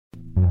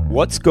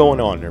What's going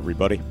on,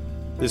 everybody?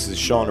 This is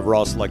Sean of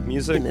Raw Select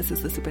Music. And this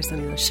is the Super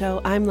Sunny Show.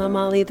 I'm La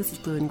Molly. This is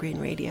Blue and Green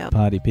Radio.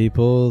 Party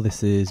people,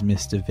 this is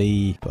Mr.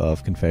 V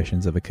of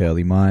Confessions of a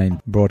Curly Mind,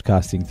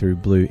 broadcasting through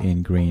Blue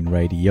in Green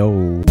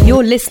Radio.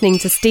 You're listening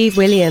to Steve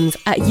Williams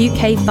at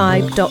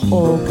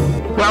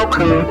uk5.org.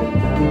 Welcome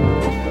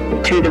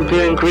to the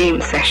Blue and Green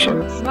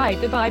sessions.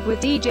 Ride the vibe with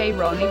DJ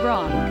Ronnie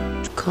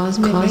Ron.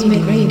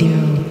 Cosmic Radio.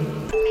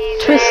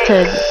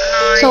 Twisted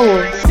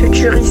Souls.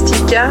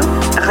 Futuristica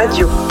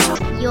Radio.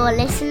 You're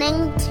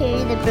listening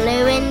to the Blue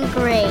and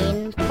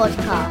Green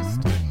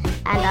podcast,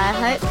 and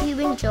I hope you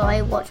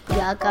enjoy what we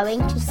are going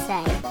to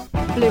say.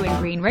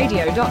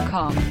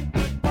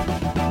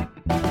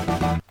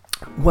 blueandgreenradio.com.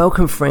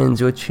 Welcome,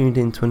 friends. You're tuned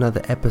in to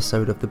another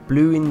episode of the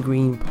Blue and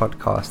Green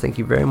podcast. Thank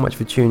you very much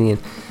for tuning in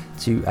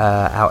to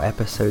our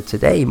episode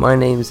today. My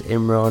name's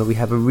Imran. We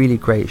have a really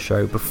great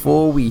show.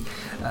 Before we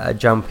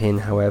jump in,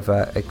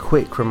 however, a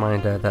quick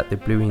reminder that the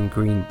Blue and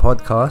Green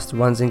podcast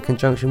runs in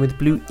conjunction with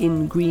Blue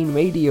in Green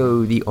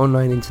Radio, the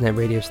online internet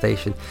radio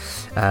station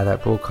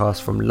that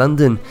broadcasts from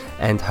London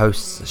and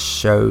hosts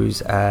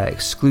shows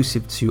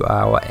exclusive to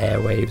our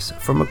airwaves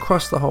from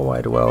across the whole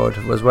wide world,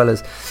 as well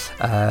as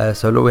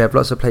we have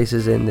lots of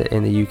places in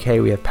the UK.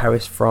 We have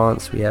Paris,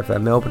 France. We have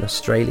Melbourne,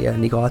 Australia,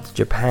 Niigata,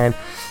 Japan,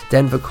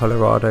 Denver,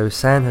 Colorado,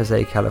 San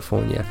Jose,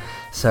 California.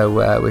 So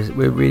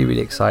we're really,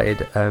 really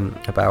excited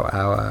about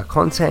our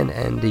content,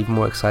 and even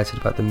more excited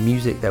about the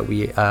music that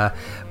we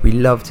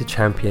love to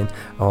champion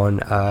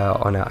on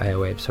our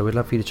airwaves. So we'd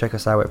love for you to check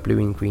us out at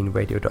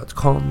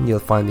blueandgreenradio.com. You'll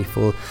find the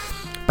full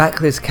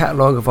backlist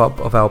catalogue of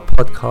our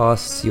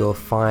podcasts. You'll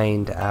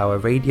find our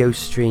radio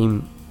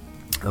stream,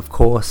 of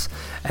course,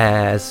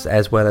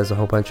 as well as a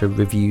whole bunch of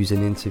reviews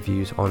and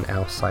interviews on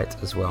our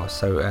site as well.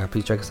 So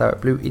please check us out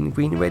at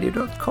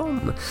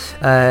blueandgreenradio.com.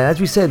 As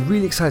we said,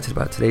 really excited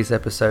about today's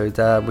episode.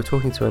 We're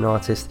talking to an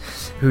artist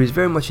who is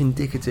very much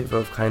indicative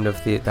of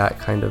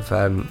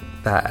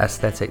that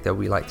aesthetic that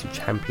we like to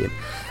champion.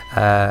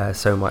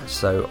 So much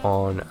so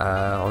on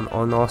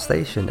our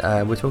station.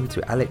 We're talking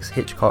to Alex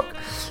Hitchcock,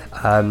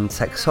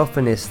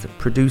 saxophonist,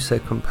 producer,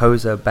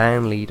 composer,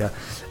 band leader,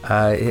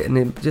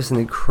 just an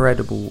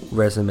incredible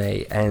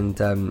resume, and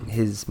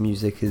his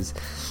music is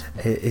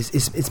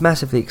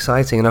massively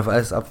exciting. And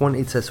I've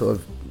wanted to sort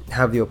of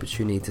have the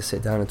opportunity to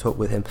sit down and talk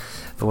with him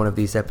for one of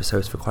these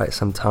episodes for quite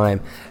some time,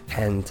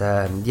 and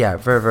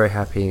very, very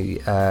happy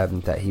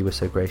that he was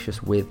so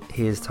gracious with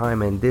his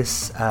time. And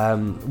this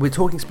we're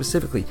talking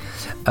specifically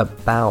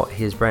about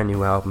his brand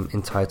new album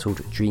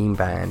entitled Dream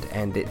Band,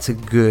 and it's a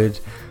good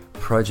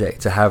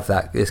project to have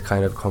this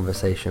kind of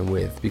conversation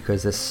with,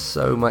 because there's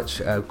so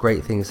much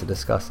great things to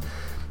discuss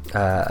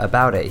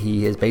about it.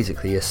 He has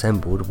basically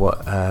assembled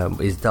what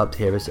is dubbed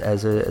here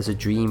as a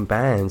dream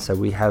band. So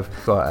we have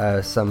got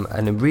a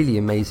really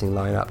amazing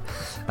lineup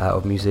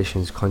of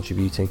musicians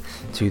contributing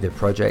to the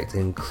project,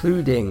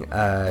 including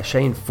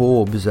Shane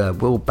Forbes,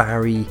 Will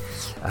Barry,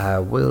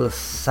 Will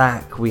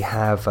Sack. We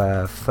have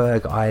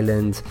Ferg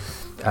Island.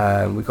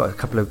 We've got a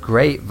couple of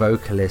great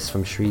vocalists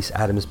from Shreese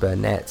Adams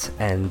Burnett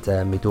and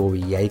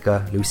Midori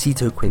Yeager.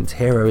 Lucito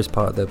Quintero is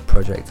part of the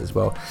project as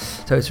well.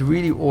 So it's a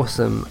really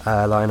awesome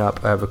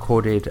lineup,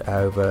 recorded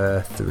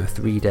over through a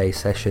 3-day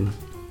session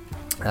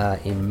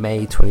in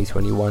May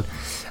 2021.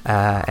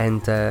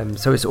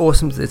 So it's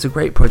awesome. It's a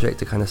great project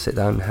to kind of sit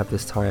down and have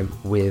this time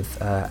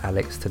with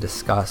Alex to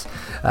discuss.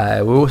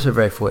 We're also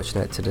very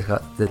fortunate to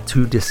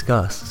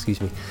discuss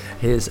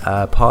his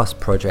past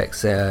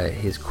projects,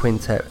 his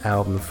quintet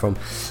album from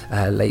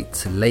late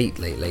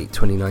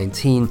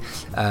 2019,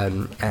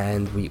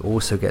 and we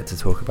also get to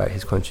talk about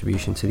his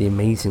contribution to the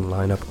amazing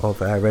lineup of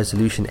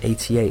Resolution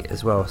 88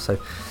 as well. So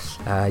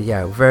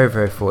very,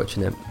 very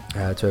fortunate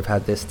to have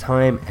had this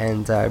time,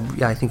 and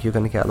I think you're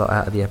going to get a lot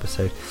out of the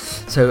episode.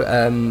 So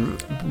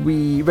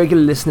we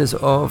regular listeners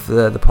of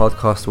the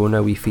podcast will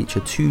know we feature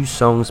 2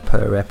 songs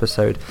per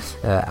episode.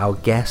 Our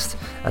guest,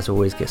 as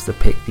always, gets to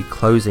pick the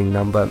closing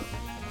number,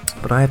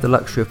 but I have the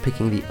luxury of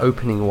picking the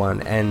opening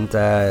one, and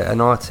an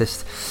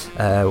artist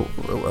a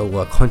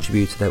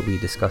contributor that we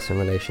discuss in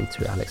relation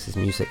to Alex's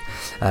music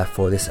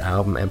for this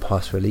album and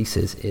past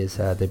releases is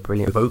the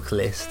brilliant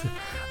vocalist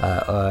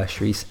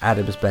Shreese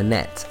Adams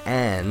Burnett,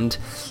 and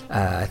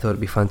I thought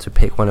it'd be fun to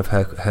pick one of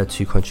her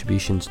 2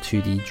 contributions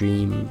to the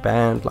Dream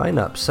Band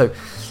lineup. So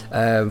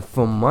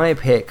for my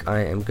pick,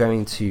 I am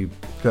going to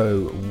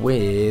go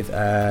with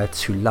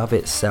To Love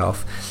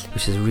Itself,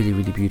 which is a really,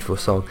 really beautiful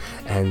song,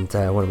 and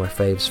one of my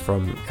faves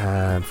from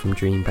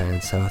Dream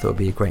Band. So I thought it would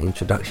be a great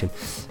introduction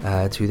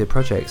to the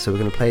project. So we're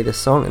going to play this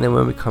song, and then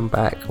when we come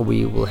back,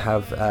 we will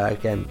have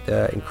again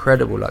the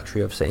incredible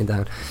luxury of sitting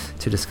down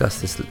to discuss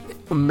this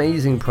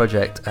amazing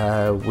project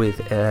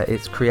with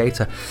its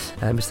creator,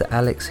 Mr.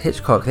 Alex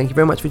Hitchcock. Thank you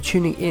very much for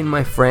tuning in,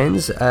 my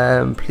friends.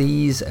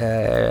 Please,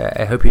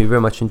 I hope you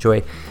very much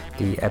enjoy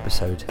the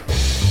episode.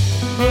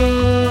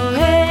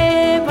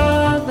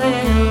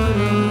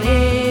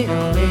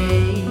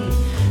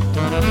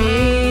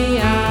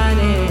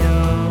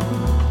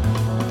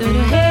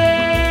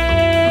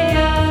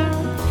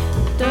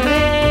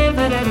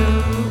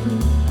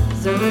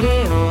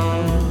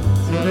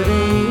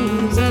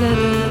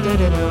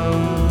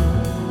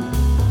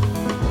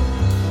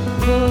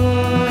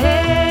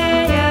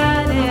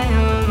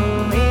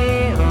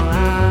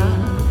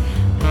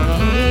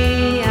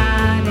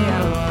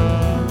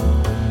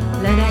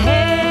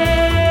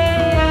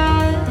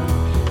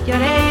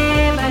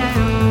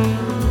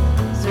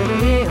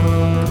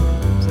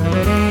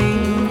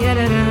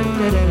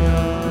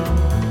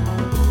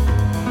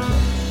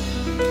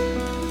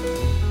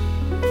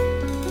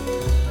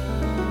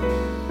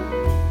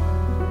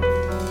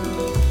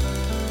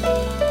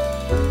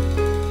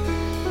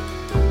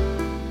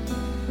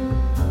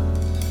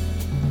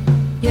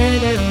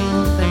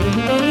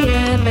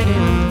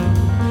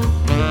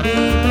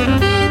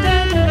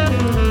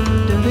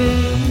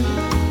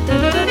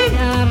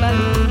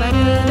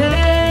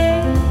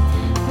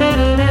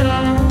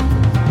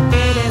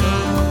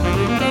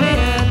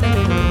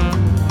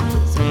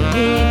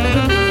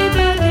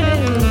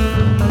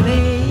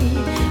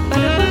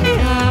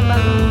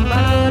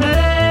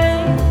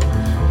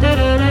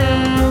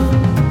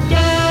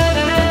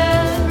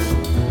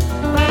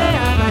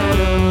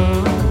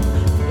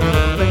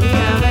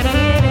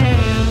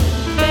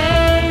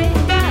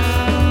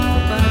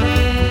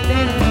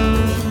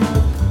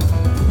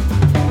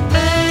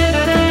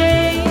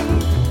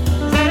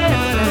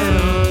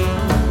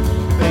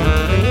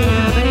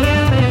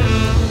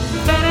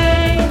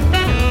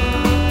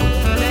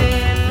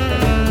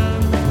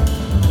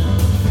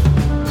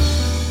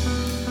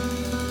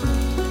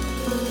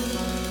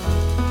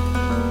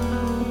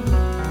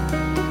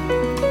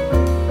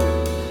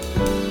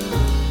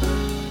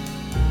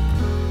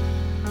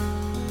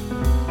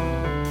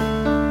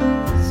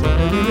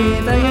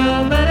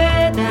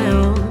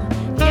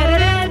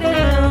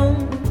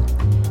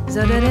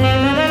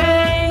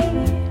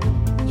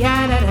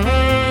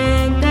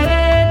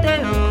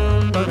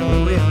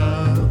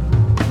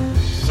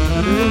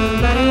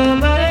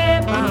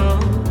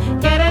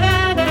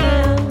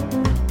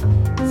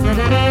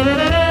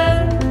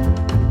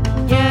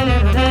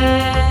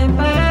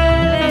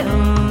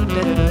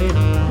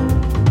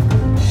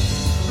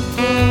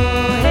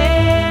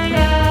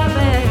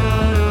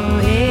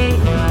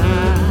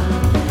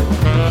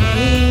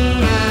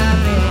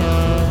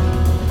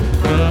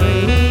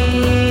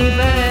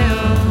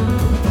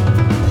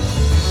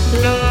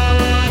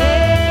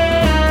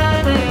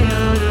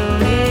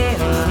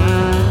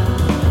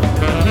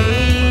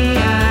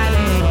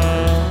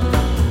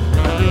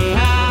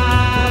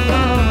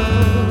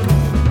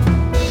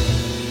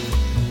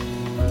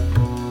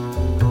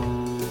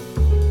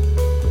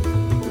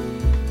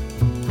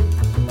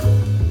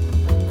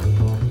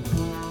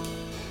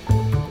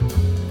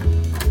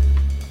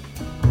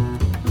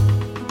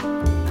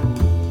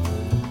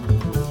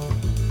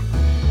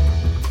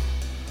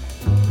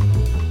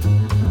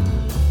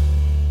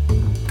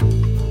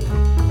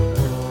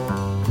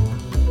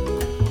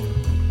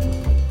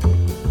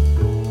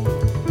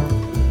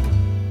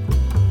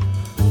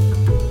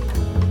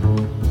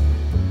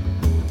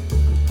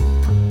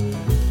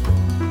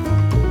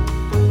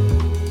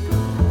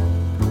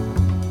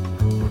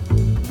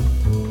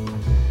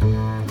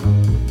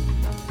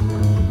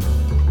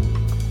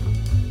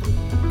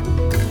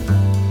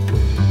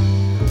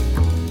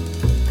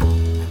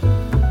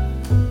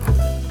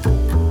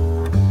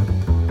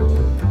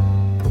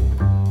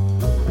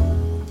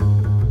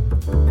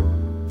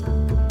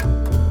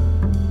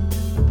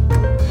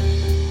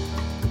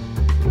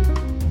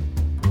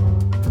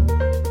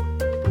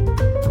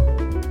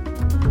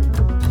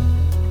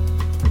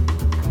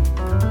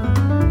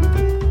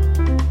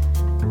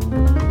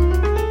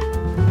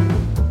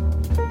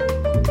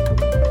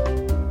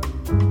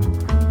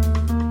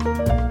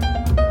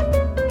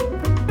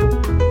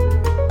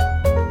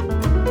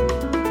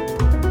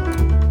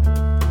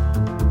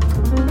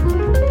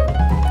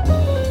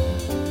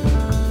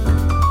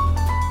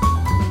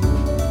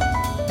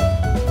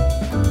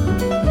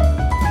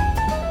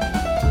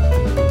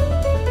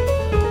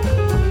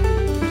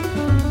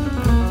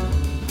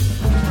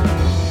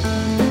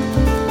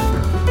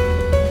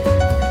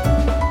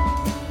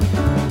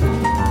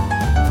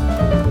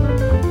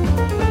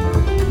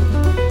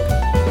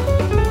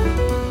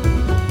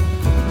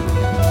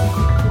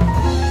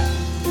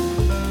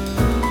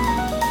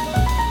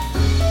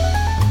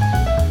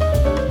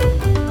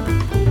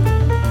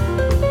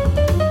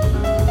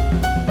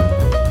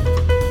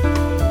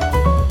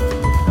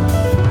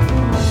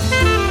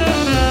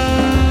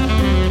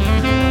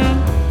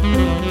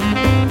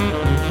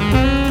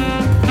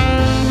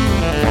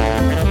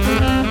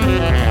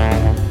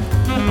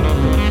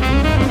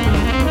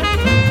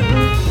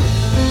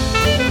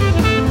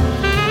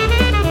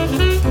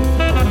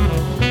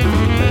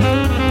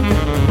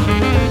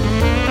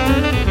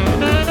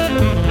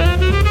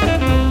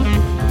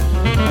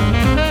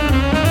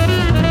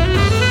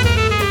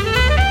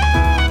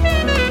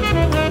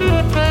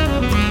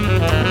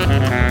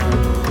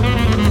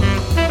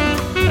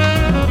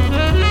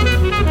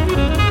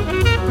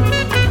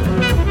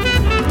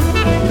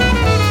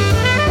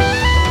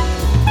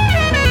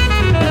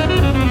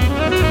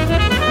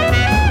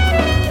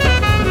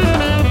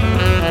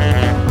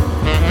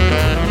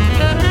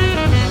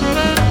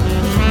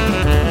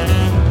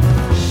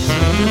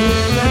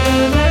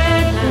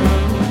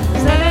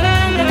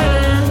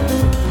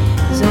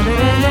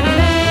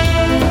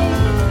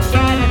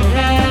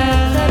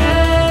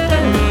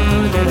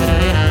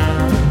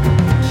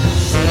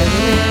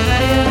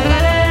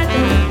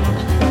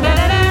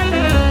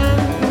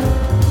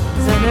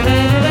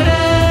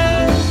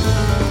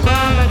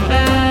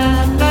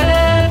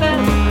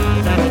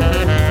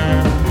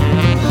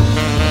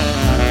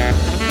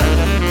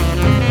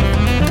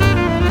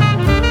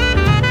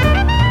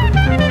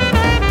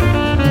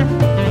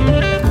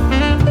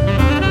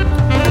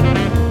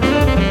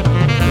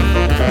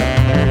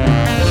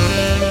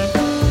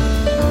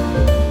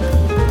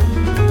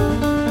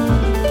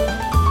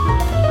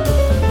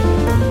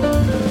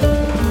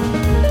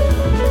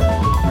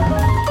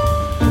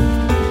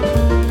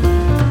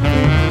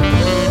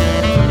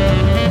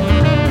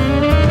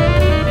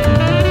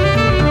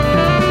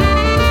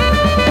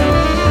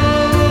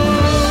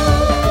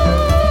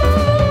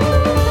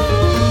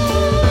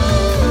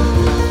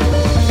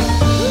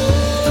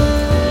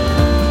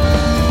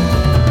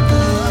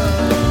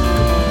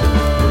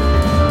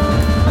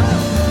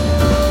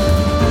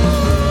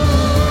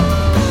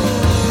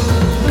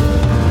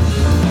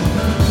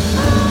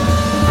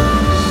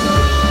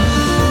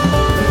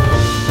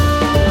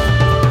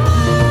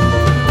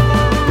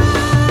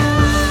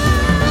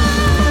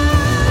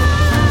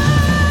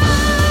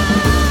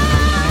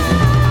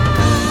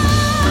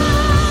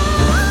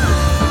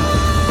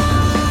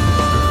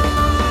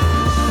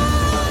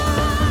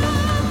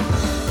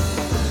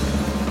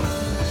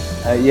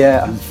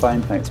 Yeah, I'm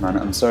fine, thanks, man.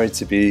 I'm sorry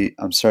to be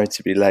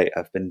late.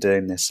 I've been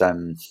doing this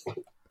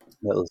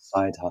little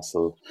side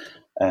hustle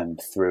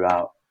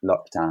throughout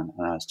lockdown,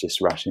 and I was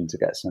just rushing to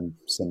get some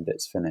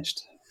bits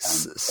finished.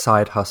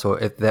 Side hustle,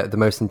 the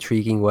most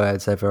intriguing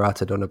words ever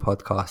uttered on a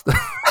podcast.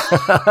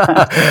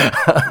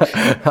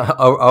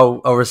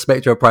 I'll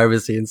respect your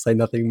privacy and say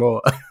nothing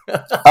more.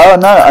 Oh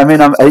no, I mean,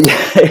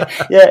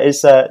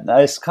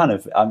 it's kind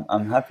of.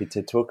 I'm happy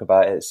to talk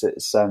about it.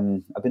 It's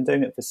I've been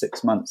doing it for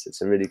 6 months.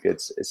 It's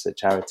a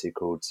charity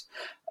called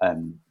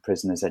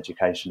Prisoners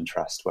Education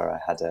Trust,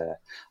 where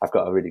I've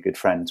got a really good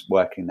friend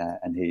working there,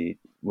 and he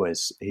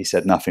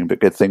said nothing but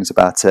good things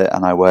about it,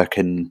 and I work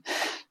in a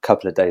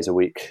couple of days a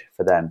week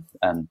for them.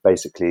 And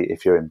basically,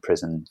 if you're in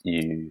prison,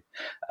 you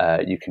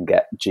can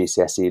get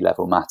GCSE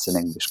level maths and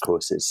English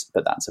courses,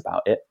 but that's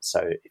about it.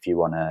 So if you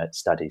want to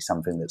study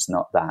something that's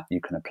not that,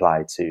 you can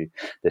apply to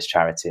this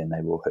charity, and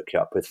they will hook you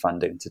up with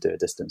funding to do a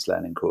distance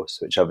learning course,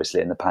 which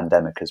obviously in the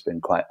pandemic has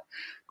been quite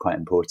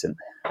important.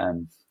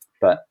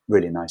 But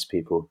really nice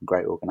people,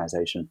 great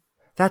organisation.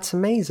 That's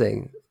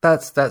amazing.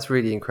 That's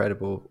really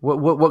incredible.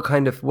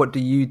 What do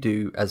you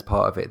do as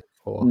part of it?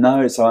 Or?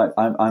 No, so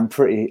I'm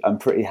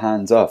pretty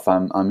hands off.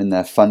 I'm in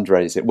their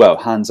fundraising. Well,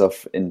 hands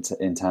off in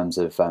terms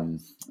of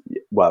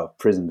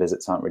prison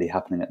visits aren't really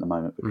happening at the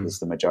moment because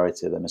the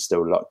majority of them are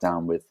still locked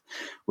down with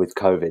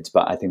COVID.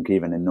 But I think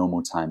even in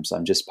normal times,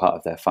 I'm just part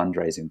of their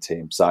fundraising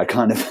team. So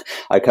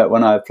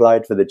when I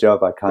applied for the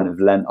job, I kind of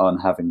lent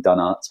on having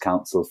done Arts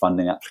Council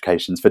funding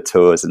applications for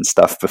tours and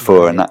stuff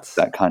before, right. And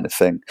that kind of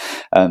thing.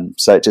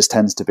 So it just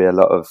tends to be a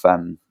lot of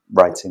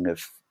writing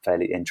of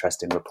fairly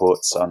interesting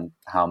reports on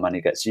how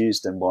money gets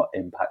used and what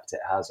impact it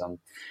has on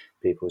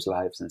people's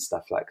lives and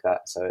stuff like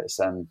that. So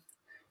it's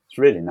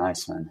really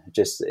nice, man.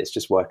 It's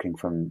just working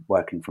from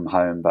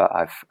home, but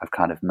I've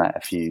kind of met a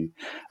few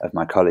of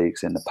my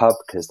colleagues in the pub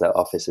because their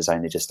office is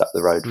only just up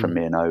the road from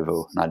me in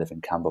Oval, and I live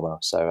in Camberwell.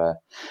 So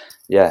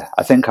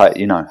I think I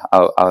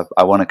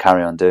want to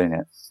carry on doing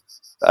it,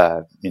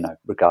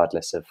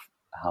 regardless of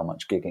how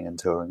much gigging and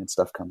touring and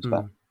stuff comes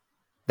back.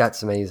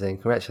 That's amazing.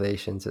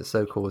 Congratulations. It's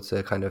so cool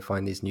to kind of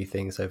find these new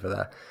things over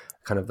there.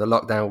 Kind of the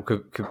lockdown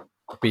could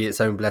be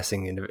its own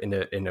blessing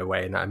in a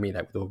way. And I mean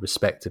that with all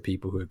respect to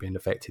people who have been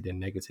affected in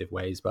negative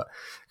ways, but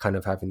kind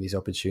of having these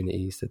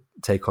opportunities to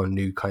take on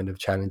new kind of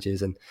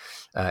challenges and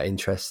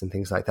interests and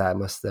things like that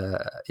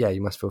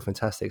you must feel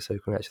fantastic. So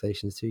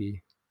congratulations to you.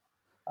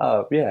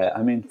 Oh yeah.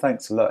 I mean,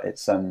 thanks a lot.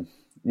 It's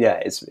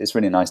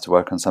really nice to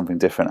work on something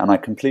different, and I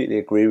completely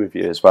agree with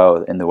you as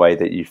well in the way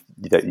that you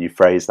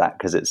phrase that,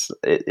 because it's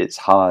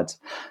hard.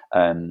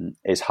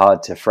 It's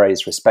hard to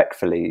phrase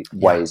respectfully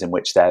ways in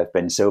which there have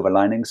been silver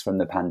linings from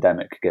the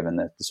pandemic, given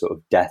the sort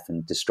of death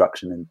and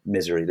destruction and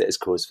misery that it's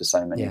caused for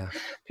so many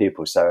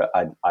people. So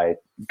I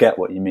get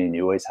what you mean.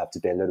 You always have to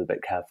be a little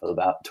bit careful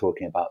about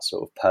talking about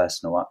sort of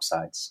personal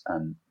upsides,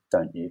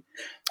 don't you?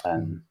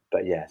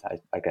 But yeah,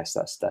 I guess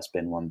that's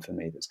been one for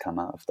me that's come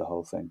out of the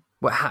whole thing.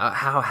 Well,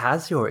 how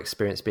has your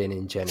experience been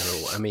in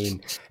general? I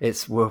mean,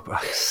 we're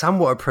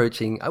somewhat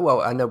approaching.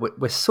 Well, I know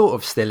we're sort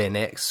of still in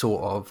it,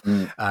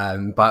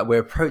 but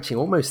we're approaching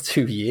almost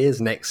 2 years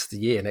next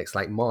year. Next,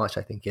 like March,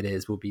 I think it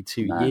is, will be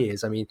 2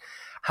 years. I mean,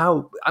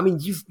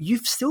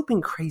 you've still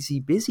been crazy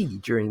busy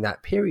during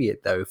that period,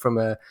 though,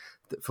 from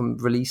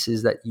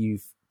releases that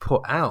you've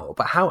put out.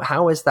 But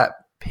how has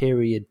that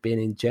period been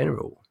in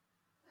general?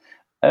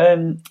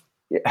 Up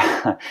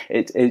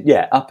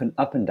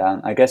and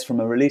down. I guess from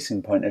a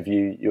releasing point of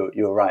view,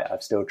 you're right.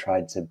 I've still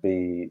tried to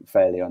be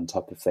fairly on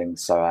top of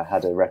things. So I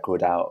had a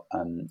record out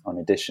on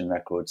Edition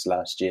Records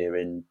last year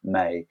in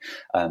May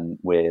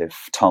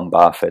with Tom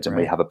Barford, and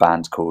we have a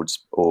band called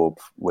Orb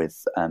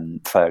with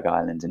Ferg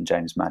Island and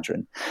James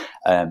Madron.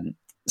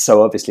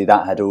 So obviously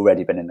that had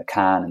already been in the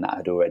can, and that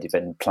had already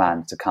been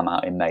planned to come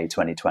out in May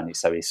 2020.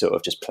 So he sort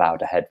of just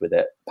ploughed ahead with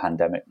it,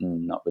 pandemic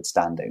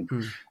notwithstanding.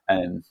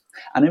 And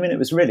I mean, it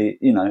was really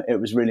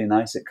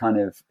nice.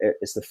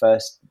 It's the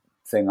first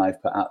thing I've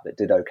put out that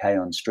did okay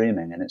on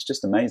streaming, and it's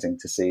just amazing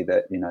to see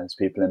that, there's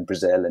people in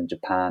Brazil and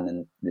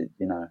Japan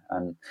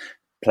and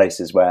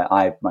places where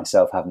I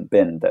myself haven't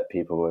been, that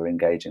people were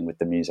engaging with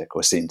the music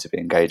or seem to be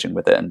engaging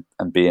with it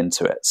and be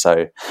into it.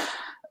 So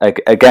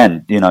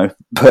again,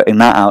 putting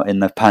that out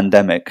in the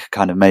pandemic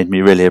kind of made me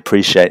really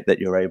appreciate that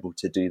you're able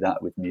to do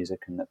that with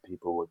music, and that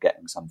people were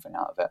getting something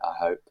out of it, I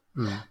hope.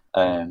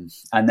 And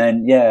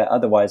then,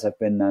 otherwise I've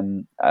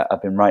been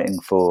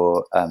writing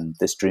for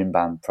this Dream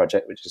Band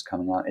project, which is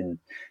coming out in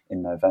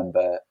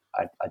November.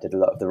 I did a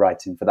lot of the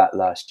writing for that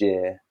last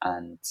year,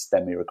 and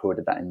then we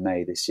recorded that in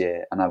May this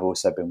year. And I've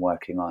also been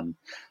working on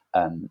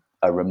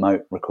a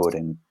remote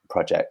recording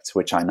project,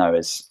 which I know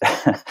is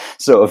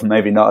sort of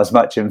maybe not as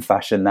much in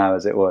fashion now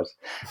as it was,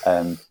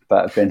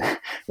 but I've been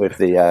with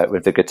the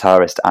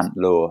guitarist Ant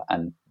Law,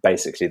 and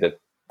basically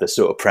the the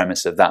sort of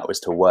premise of that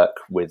was to work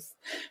with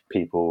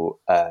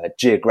people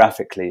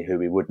geographically who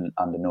we wouldn't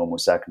under normal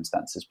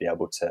circumstances be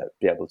able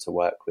to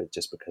work with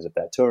just because of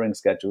their touring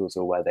schedules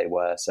or where they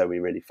were. So we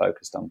really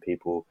focused on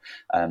people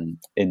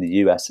in the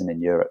US and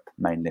in Europe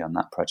mainly on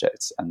that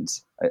project, and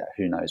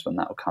who knows when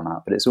that will come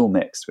out, but it's all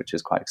mixed, which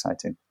is quite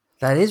exciting.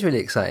 That is really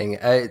exciting.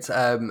 It's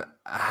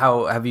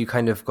how have you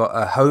kind of got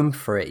a home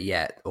for it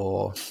yet,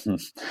 or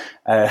is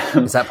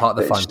that part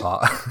of the fun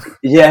part?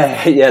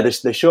 Yeah.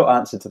 The short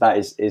answer to that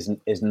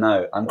is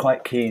no. I'm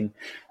quite keen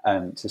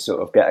to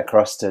sort of get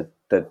across to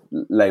the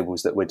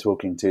labels that we're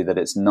talking to that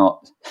it's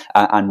not,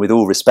 and with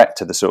all respect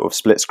to the sort of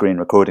split screen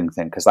recording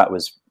thing, because that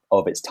was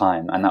of its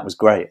time and that was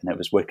great and it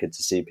was wicked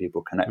to see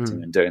people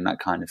connecting and doing that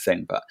kind of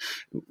thing, but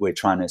we're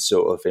trying to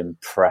sort of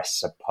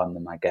impress upon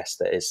them, I guess,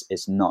 that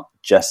it's not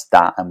just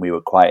that. And we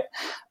were quite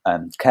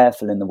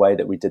careful in the way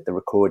that we did the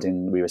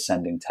recording. We were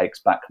sending takes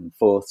back and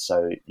forth,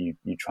 so you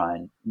try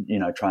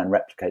and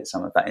replicate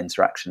some of that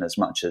interaction as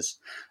much as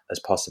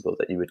possible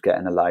that you would get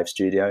in a live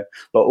studio.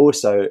 But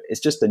also it's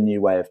just a new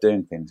way of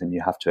doing things, and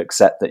you have to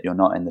accept that you're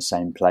not in the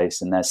same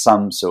place, and there's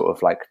some sort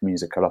of like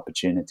musical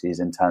opportunities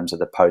in terms of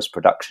the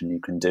post-production you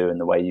can do and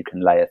the way you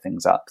can layer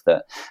things up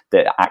that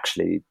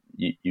actually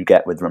you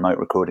get with remote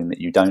recording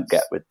that you don't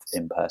get with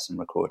in-person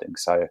recording.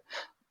 So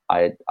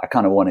I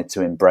kind of wanted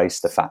to embrace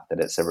the fact that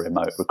it's a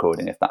remote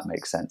recording, if that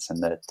makes sense,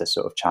 and the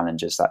sort of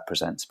challenges that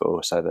presents, but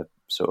also the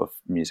sort of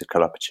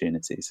musical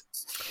opportunities.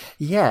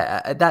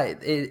 Yeah,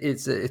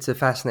 it's a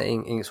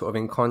fascinating sort of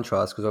in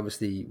contrast, because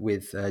obviously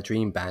with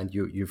Dream Band,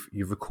 you've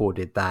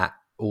recorded that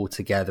all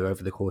together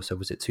over the course of,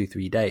 was it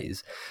 2-3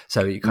 days?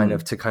 So you kind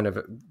of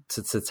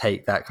to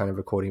take that kind of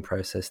recording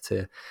process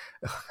to,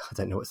 I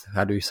don't know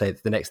how do you say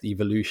it, the next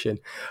evolution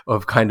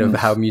of kind of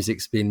how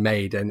music's been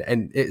made,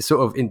 and it's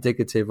sort of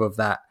indicative of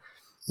that.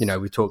 You know,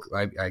 we talk,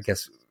 I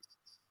guess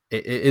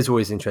it is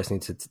always interesting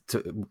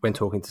to when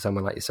talking to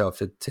someone like yourself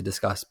to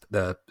discuss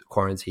the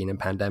quarantine and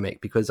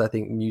pandemic, because I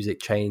think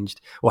music changed,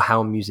 or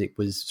how music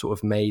was sort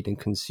of made and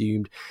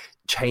consumed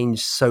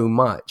changed so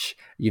much,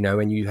 you know,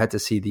 and you had to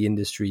see the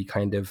industry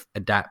kind of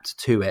adapt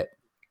to it.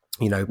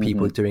 You know,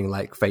 people doing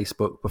like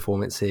Facebook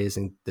performances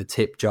and the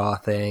tip jar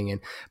thing and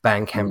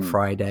Bandcamp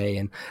Friday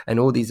and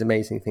all these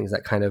amazing things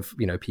that kind of,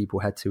 you know, people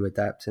had to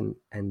adapt and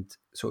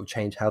sort of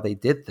change how they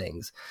did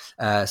things.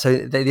 So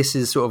this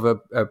is sort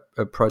of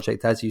a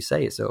project, as you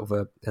say, it's sort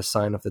of a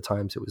sign of the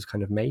times it was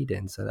kind of made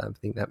in. So I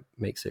think that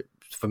makes it,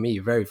 for me,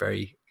 very,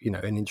 very, you know,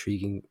 an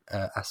intriguing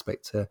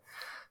aspect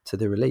to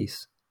the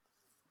release.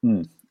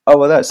 Oh,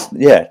 well, that's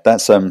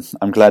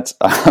I'm glad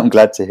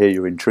to hear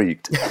you're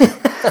intrigued.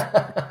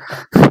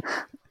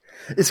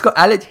 It's got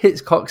Alex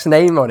Hitchcock's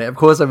name on it. Of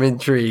course, I'm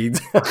intrigued.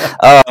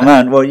 Oh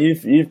man, well,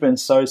 you've been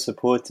so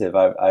supportive.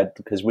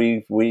 Because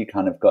we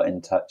kind of got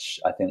in touch,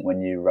 I think,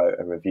 when you wrote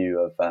a review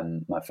of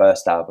my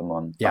first album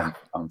on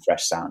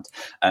Fresh Sound,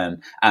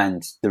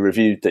 and the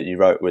review that you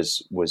wrote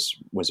was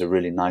a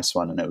really nice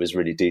one, and it was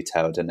really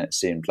detailed, and it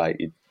seemed like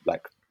you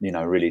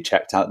really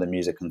checked out the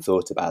music and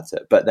thought about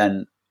it. But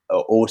then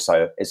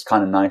also it's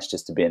kind of nice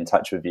just to be in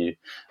touch with you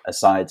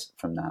aside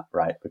from that,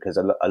 right? Because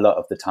a lot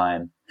of the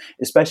time,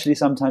 especially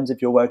sometimes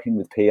if you're working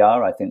with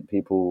PR, I think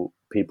people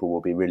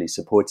will be really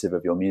supportive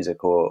of your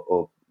music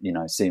or you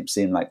know,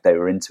 seem like they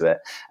were into it,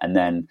 and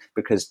then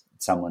because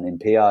someone in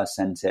PR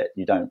sent it,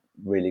 you don't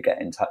really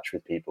get in touch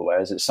with people,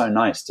 whereas it's so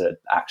nice to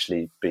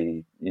actually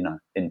be, you know,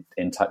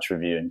 in touch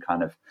with you and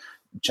kind of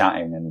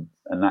chatting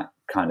and that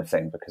kind of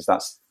thing, because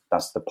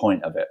that's the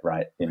point of it,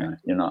 right? You know,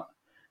 you're not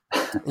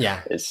I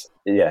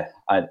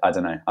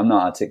don't know, I'm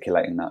not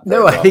articulating that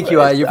very I think you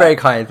are. You're very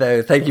kind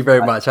though. Thank you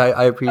very much.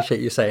 I appreciate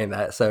you saying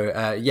that. So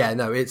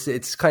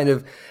it's kind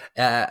of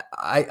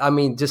I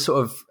mean, just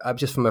sort of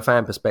just from a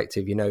fan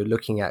perspective, you know,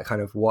 looking at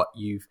kind of what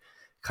you've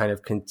kind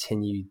of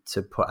continued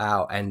to put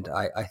out, and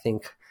I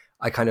think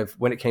I kind of,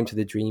 when it came to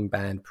the Dream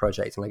Band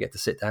project and I get to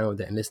sit down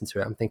with it and listen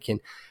to it, I'm thinking,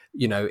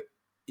 you know,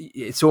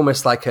 it's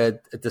almost like a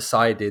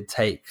decided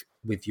take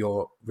with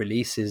your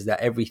releases,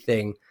 that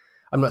everything,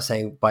 I'm not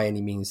saying by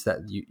any means that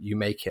you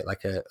make it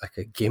like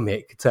a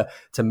gimmick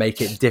to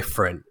make it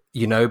different,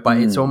 you know, but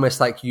it's almost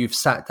like you've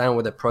sat down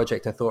with a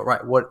project and thought,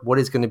 right, what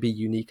is going to be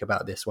unique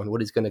about this one?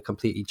 What is going to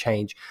completely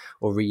change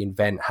or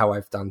reinvent how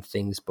I've done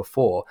things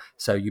before?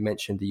 So you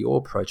mentioned the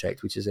Your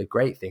project, which is a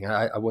great thing.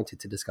 I wanted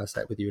to discuss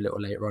that with you a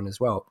little later on as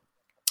well.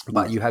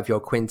 But you have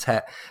your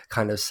quintet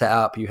kind of set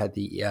up. You had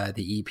the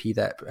EP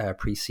that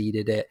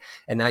preceded it,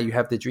 and now you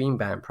have the Dream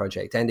Band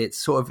project. And it's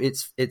sort of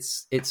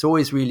it's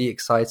always really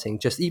exciting,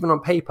 just even on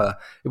paper,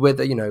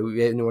 whether, you know,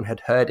 anyone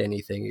had heard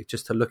anything,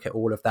 just to look at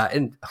all of that,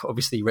 and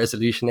obviously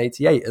Resolution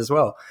 88 as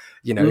well.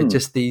 You know,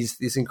 just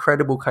these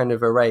incredible kind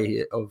of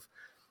array of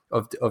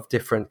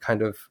different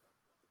kind of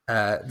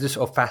just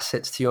sort of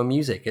facets to your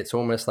music. It's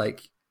almost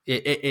like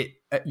it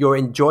your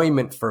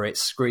enjoyment for it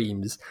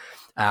screams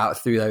out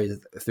through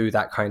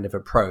that kind of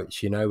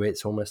approach. You know,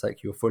 it's almost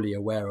like you're fully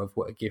aware of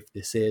what a gift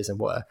this is and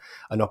what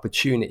an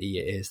opportunity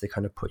it is to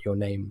kind of put your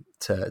name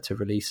to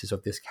releases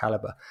of this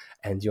caliber,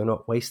 and you're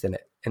not wasting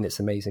it, and it's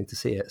amazing to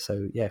see it.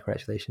 So yeah,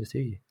 congratulations to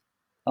you.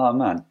 Oh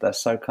man,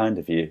 that's so kind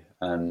of you.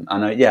 And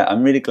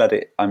I'm really glad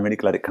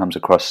it comes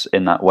across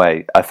in that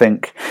way. I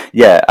think,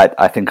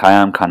 I think I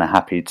am kind of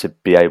happy to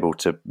be able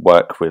to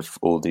work with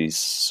all these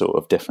sort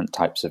of different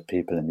types of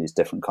people in these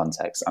different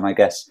contexts. And I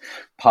guess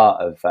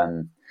part of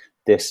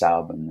this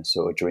album, the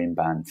sort of dream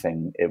band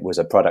thing, it was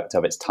a product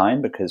of its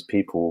time because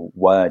people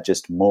were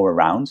just more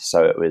around.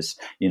 So it was,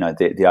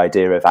 the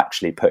idea of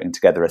actually putting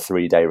together a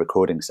 3-day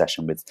recording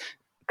session with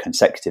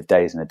consecutive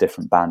days and a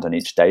different band on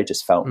each day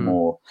just felt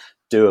more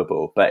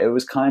doable. But it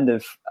was kind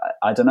of,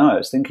 I don't know, I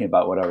was thinking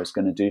about what I was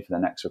going to do for the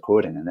next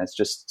recording, and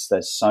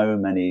there's so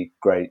many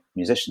great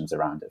musicians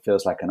around. It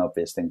feels like an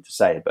obvious thing to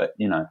say, but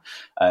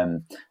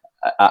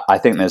I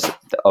think there's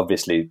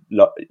obviously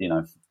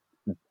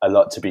a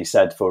lot to be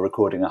said for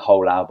recording a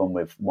whole album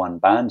with one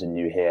band, and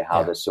you hear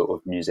how the sort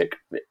of music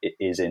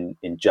is in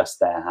just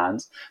their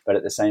hands. But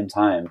at the same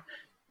time,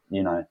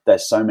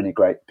 there's so many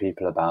great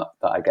people about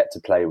that I get to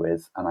play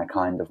with, and I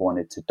kind of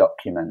wanted to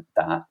document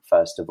that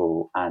first of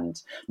all, and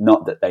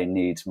not that they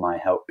need my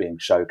help being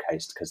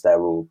showcased because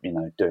they're all,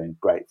 doing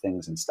great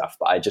things and stuff.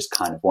 But I just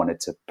kind of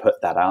wanted to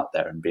put that out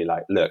there and be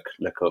like, look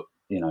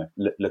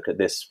at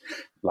this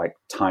like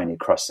tiny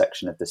cross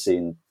section of the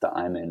scene that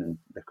I'm in, and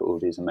look at all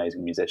these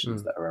amazing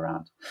musicians that are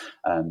around.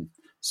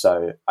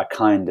 So I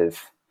kind of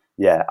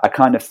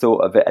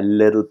thought of it a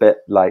little bit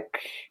like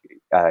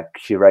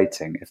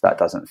curating, if that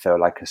doesn't feel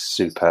like a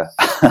super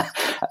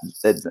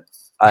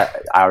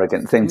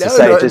arrogant thing to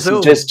say.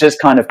 Just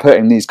kind of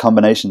putting these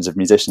combinations of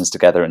musicians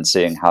together and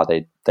seeing how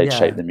they'd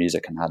shape the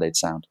music and how they'd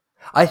sound.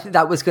 I think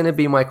that was going to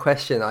be my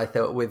question. I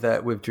thought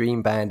with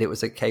Dream Band, it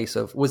was a case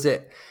of, was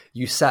it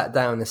you sat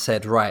down and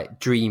said, right,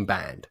 Dream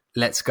Band,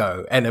 let's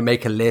go, and then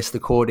make a list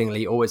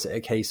accordingly, or was it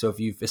a case of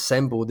you've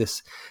assembled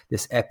this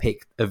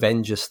epic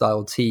Avengers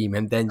style team,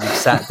 and then you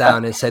sat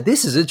down and said,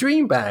 this is a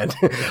Dream Band?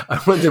 I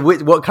wonder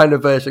what kind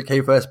of version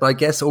came first, but I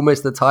guess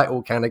almost the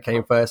title kind of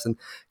came first, and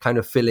kind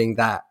of filling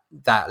that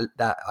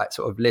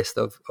sort of list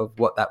of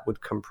what that would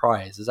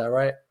comprise. Is that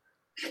right?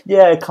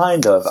 Yeah,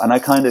 kind of. And I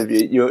kind of,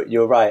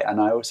 you're right. And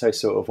I also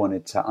sort of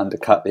wanted to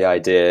undercut the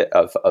idea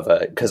of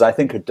because I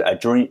think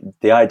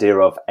the idea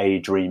of a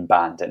dream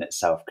band in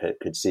itself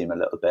could seem a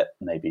little bit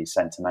maybe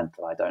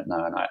sentimental. I don't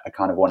know. And I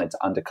kind of wanted to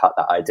undercut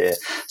that idea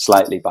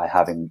slightly by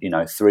having,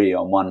 3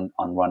 on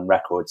one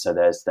record. So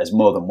there's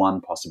more than one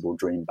possible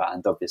dream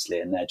band, obviously.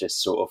 And they're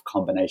just sort of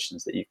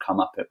combinations that you come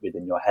up with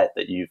in your head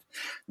that you've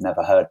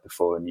never heard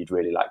before and you'd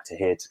really like to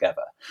hear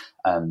together.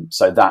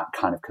 So that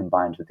kind of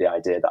combined with the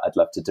idea that I'd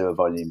love to do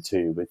a volume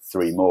 2 with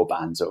 3 more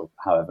bands, or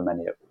however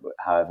many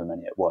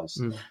it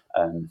was.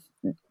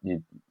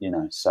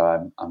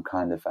 So I'm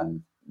kind of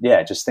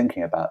just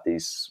thinking about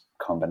these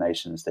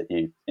combinations that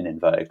you, in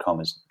inverted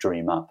commas,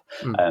 dream up.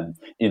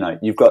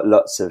 You've got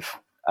lots of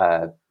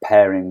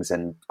pairings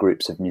and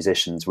groups of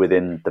musicians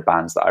within the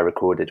bands that I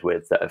recorded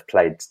with that have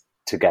played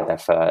together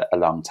for a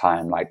long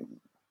time, like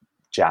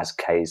Jazz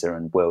Kaiser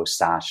and Will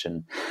Sash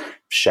and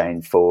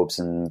Shane Forbes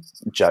and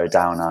Joe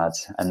Downard.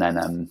 And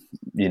then,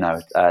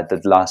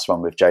 the last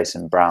one with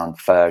Jason Brown,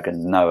 Ferg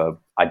and Noah,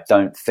 I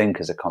don't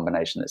think is a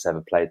combination that's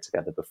ever played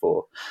together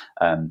before.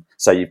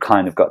 So you've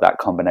kind of got that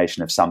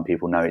combination of some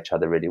people know each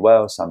other really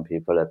well, some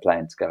people are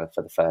playing together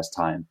for the first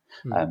time.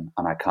 And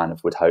I kind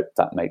of would hope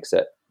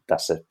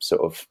that's a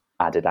sort of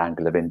added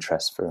angle of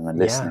interest from a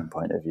listening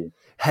point of view.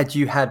 Had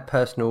you had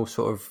personal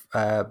sort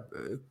of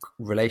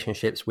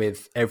relationships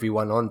with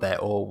everyone on there,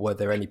 or were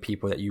there any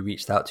people that you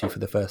reached out to for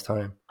the first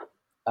time?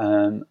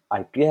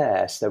 I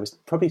guess there was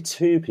probably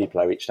 2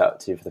 people I reached out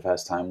to for the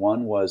first time.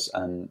 One was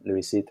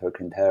Luisito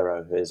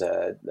Quintero, who is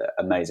an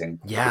amazing,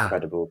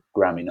 incredible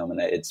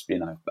Grammy-nominated,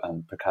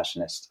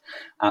 percussionist,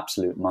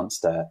 absolute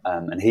monster.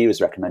 And he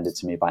was recommended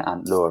to me by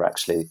Ant Law,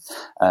 actually.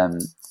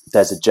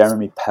 There's a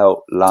Jeremy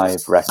Pelt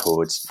live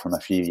record from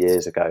a few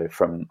years ago,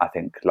 from I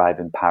think Live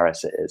in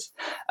Paris it is,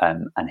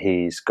 and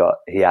he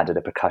added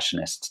a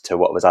percussionist to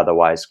what was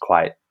otherwise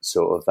quite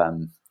sort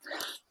of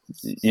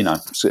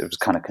so it was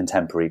kind of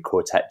contemporary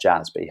quartet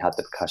jazz, but he had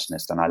the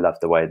percussionist, and I loved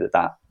the way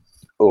that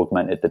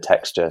augmented the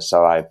texture.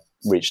 So I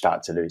reached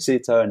out to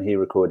Luisito, and he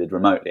recorded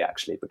remotely,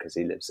 actually, because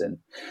he lives in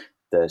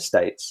the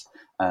States.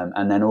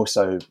 And then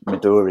also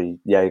Midori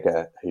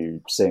Jaeger,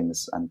 who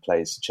sings and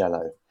plays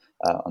cello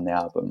on the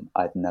album,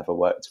 I'd never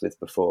worked with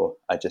before.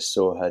 I just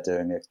saw her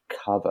doing a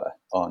cover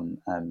on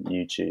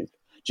YouTube.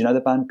 Do you know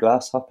the band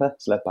Glasshopper?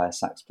 It's led by a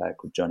sax player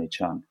called Johnny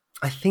Chung.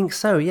 I think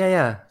so,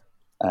 yeah.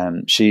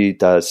 She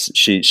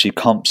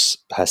comps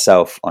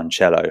herself on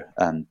cello,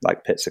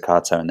 like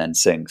pizzicato, and then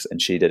sings, and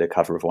she did a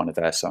cover of one of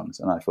their songs,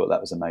 and I thought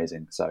that was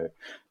amazing. So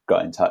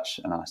got in touch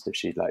and asked if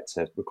she'd like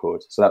to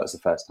record. So that was the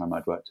first time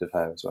I'd worked with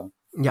her as well.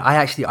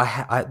 Yeah,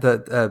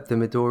 the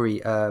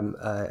Midori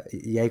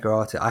Jaeger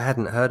artist, I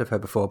hadn't heard of her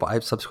before, but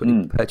I've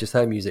subsequently purchased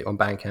her music on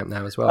Bandcamp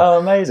now as well. Oh,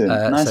 amazing!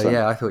 Nice one.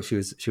 Yeah, I thought she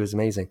was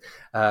amazing.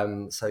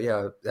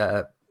 So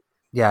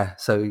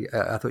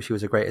I thought she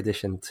was a great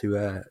addition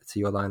to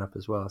your lineup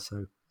as well.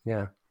 So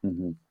yeah,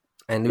 and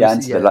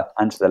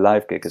to the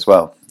live gig as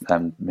well.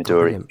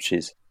 Midori,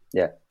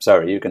 Yeah,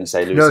 sorry, you were going to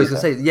say Luisito. No, I was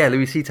going to say, yeah,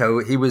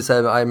 Luisito. He was.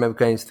 I remember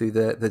going through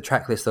the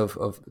track list of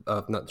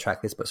not the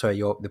track list, but sorry,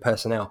 the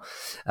personnel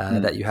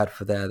that you had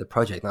for the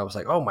project, and I was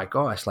like, oh my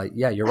gosh, like,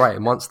 yeah, you're right, a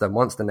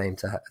monster name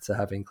to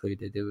have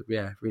included. It was,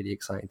 yeah, really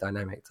exciting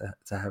dynamic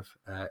to have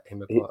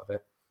him a part of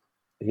it.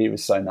 He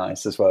was so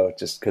nice as well,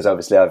 just because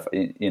obviously I've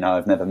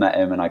never met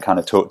him, and I kind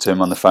of talked to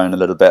him on the phone a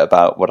little bit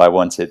about what I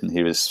wanted, and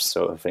he was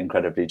sort of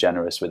incredibly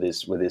generous with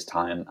his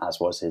time, as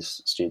was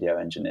his studio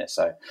engineer.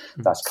 So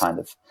that's kind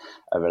of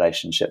a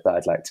relationship that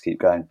I'd like to keep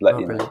going.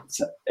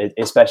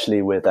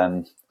 Especially with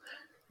having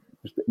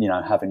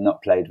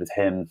not played with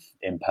him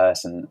in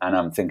person, and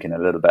I'm thinking a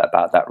little bit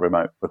about that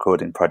remote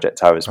recording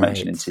project I was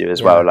mentioning to you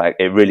as well. Like,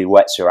 it really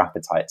whets your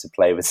appetite to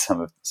play with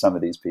some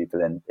of these people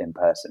in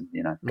person.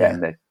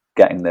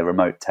 Getting the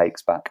remote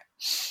takes back.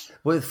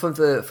 Well, for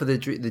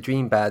the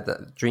Dream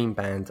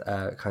Band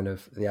kind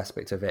of the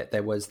aspect of it,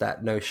 there was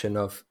that notion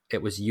of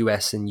it was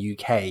US and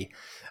UK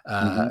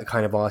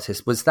kind of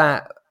artists. Was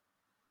that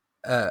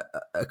a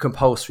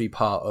compulsory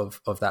part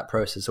of that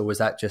process, or was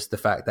that just the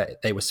fact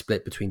that they were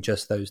split between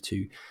just those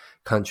two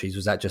countries?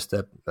 Was that just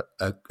a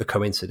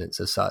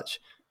coincidence as such?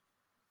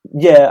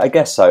 Yeah, I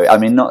guess so. I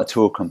mean, not at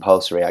all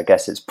compulsory. I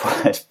guess it's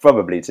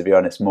probably, to be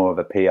honest, more of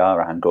a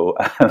PR angle.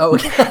 Having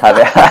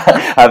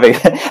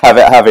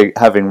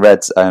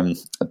read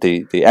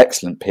the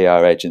excellent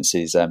PR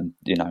agencies,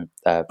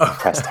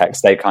 press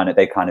text, they kind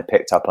of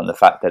picked up on the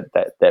fact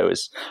that there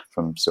was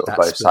from sort of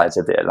both sides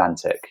of the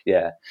Atlantic.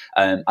 Yeah,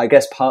 I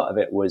guess part of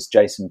it was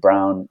Jason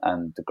Brown,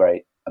 and the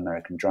great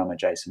American drummer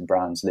Jason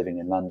Brown's living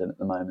in London at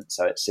the moment,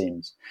 so it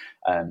seems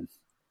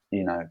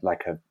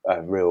like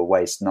a real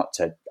waste not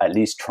to at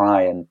least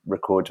try and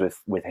record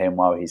with him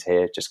while he's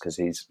here, just because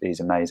he's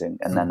amazing.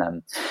 And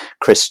then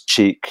Chris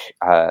Cheek,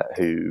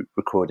 who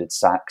recorded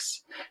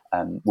sax,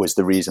 was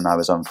the reason I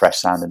was on Fresh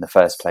Sound in the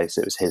first place.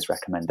 It was his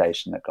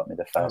recommendation that got me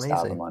the first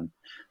album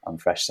on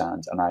Fresh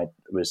Sound, and I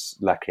was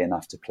lucky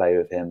enough to play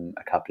with him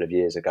a couple of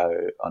years ago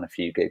on a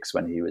few gigs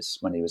when he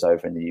was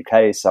over in the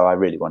UK. So I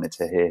really wanted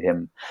to hear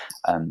him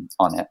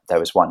on it. There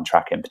was one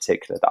track in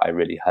particular that I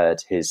really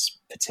heard his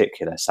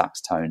particular sax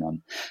tone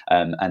on,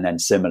 and then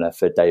similar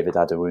for David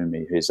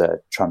Adewumi, who's a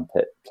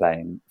trumpet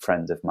playing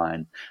friend of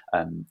mine,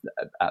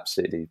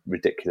 absolutely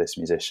ridiculous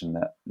musician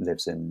that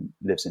lives in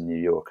New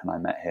York, and I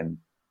met him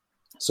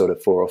sort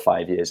of 4 or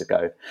 5 years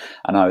ago,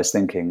 and I was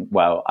thinking,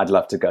 well, I'd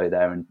love to go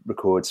there and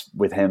record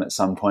with him at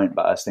some point,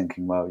 but I was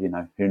thinking, well,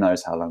 who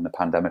knows how long the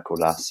pandemic will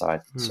last, so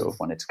I sort of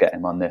wanted to get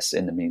him on this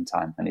in the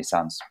meantime, and he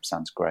sounds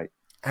great.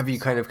 Have you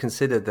kind of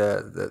considered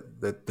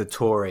the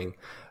touring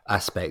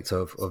aspect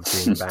of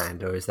being a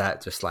band, or is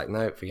that just like,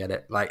 no, forget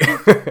it, like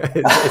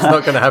it's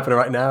not going to happen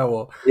right now?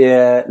 Or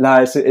yeah,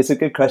 no, it's a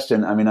good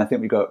question. I mean, I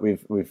think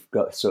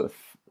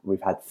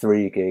we've had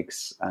 3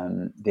 gigs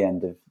the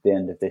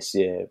end of this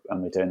year,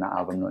 and we're doing that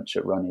album launch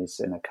at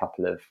Ronnie's in a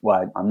couple of,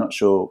 well, I'm not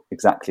sure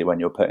exactly when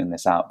you're putting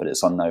this out, but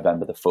it's on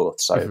November the 4th,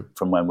 so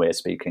from when we're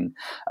speaking,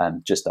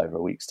 just over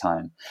a week's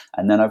time.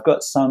 And then I've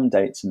got some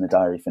dates in the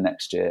diary for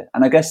next year,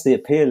 and I guess the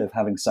appeal of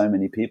having so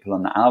many people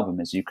on the album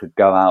is you could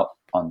go out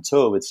on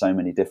tour with so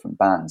many different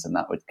bands, and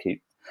that would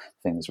keep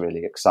things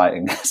really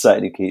exciting,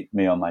 certainly keep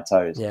me on my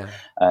toes.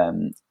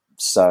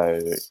 So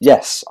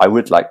yes, I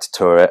would like to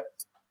tour it.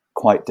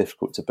 Quite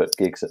difficult to book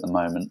gigs at the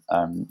moment,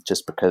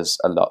 just because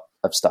a lot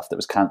of stuff that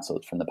was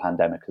cancelled from the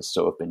pandemic has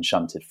sort of been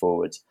shunted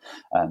forward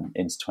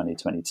into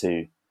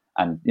 2022,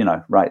 and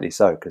rightly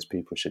so, because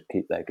people should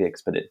keep their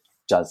gigs, but it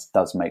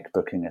does make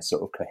booking a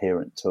sort of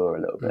coherent tour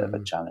a little bit of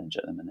a challenge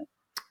at the minute.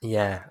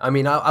 Yeah, I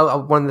mean, I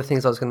one of the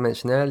things I was going to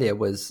mention earlier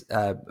was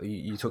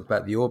you talked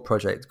about the All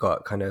project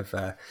got kind of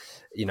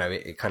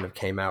it kind of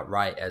came out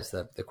right as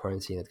the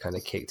quarantine had kind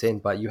of kicked in,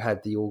 but you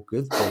had the All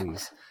Good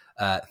Things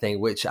thing,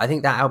 which I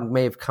think that album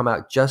may have come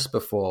out just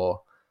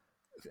before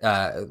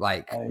the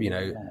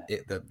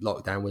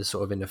lockdown was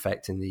sort of in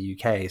effect in the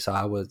UK. So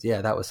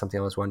that was something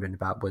I was wondering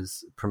about,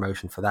 was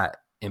promotion for that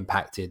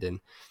impacted and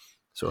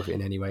sort of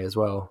in any way as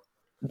well?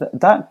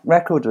 That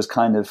record was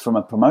kind of, from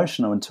a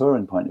promotional and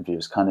touring point of view,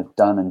 was kind of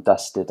done and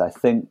dusted, I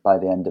think, by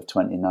the end of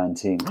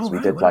 2019. Because we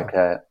did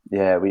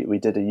we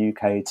did a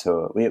UK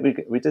tour.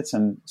 We did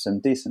some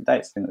decent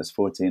dates. I think it was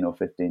 14 or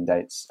 15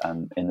 dates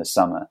in the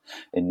summer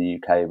in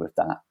the UK with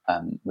that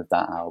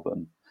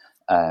album.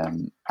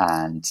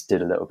 And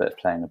did a little bit of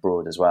playing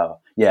abroad as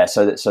well. Yeah,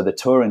 so the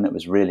touring that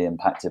was really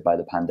impacted by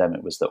the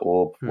pandemic was the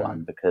Orb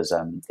one, because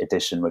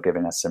Edition were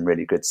giving us some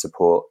really good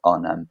support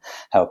on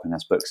helping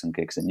us book some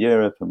gigs in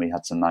Europe, and we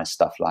had some nice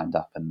stuff lined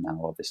up. And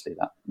now, obviously,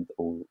 that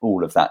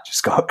all of that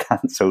just got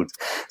cancelled.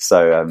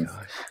 So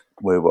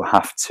we will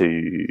have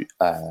to,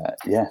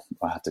 we'll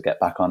have to get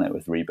back on it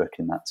with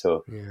rebooking that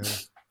tour.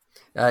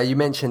 Yeah. You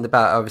mentioned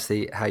about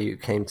obviously how you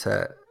came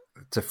to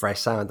Fresh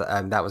Sound,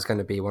 that was going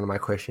to be one of my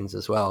questions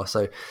as well.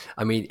 So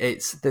I mean,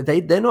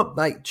 they're not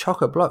like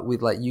chock-a-block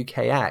with like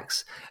UK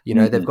acts,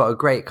 they've got a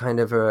great kind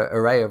of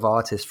array of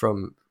artists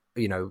from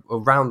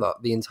around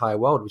the entire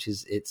world, which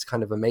is, it's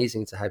kind of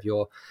amazing to have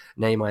your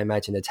name, I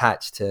imagine,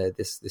 attached to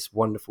this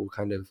wonderful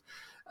kind of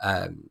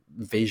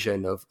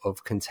vision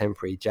of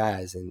contemporary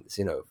jazz, and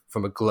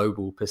from a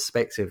global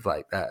perspective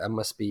like that.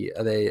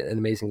 Are they an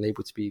amazing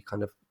label to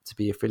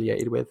be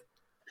affiliated with?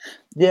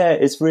 Yeah,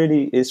 it's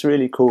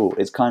really cool.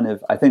 It's kind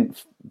of, I think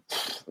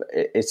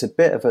it's a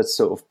bit of a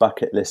sort of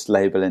bucket list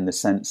label in the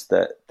sense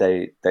that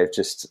they've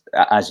just,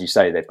 as you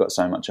say, they've got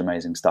so much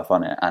amazing stuff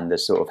on it, and the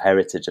sort of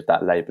heritage of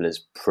that label is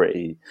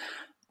pretty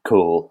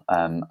cool.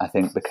 I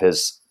think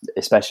because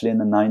especially in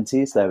the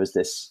 90s, there was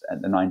this,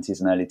 in the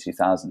 90s and early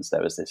 2000s,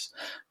 there was this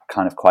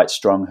kind of quite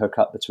strong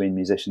hookup between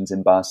musicians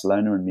in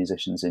Barcelona and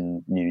musicians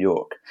in New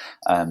York.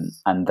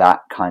 And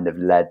that kind of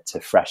led to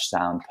Fresh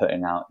Sound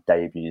putting out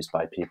debuts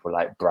by people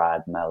like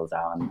Brad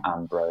Meldau and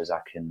Ambrose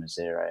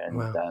Akinmusire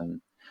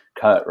and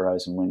Kurt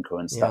Rosenwinkel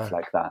and stuff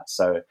like that.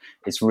 So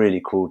it's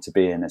really cool to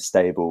be in a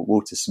stable.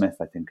 Walter Smith,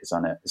 I think, is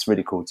on it. It's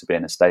really cool to be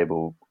in a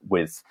stable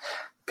with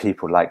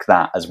people like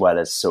that, as well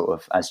as sort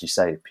of, as you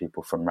say,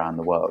 people from around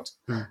the world.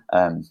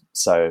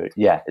 So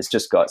yeah, it's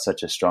just got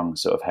such a strong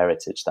sort of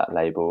heritage, that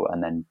label.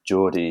 And then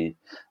Jordi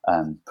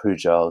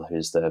Pujol,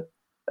 who's the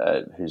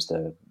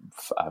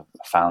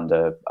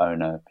founder,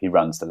 owner, he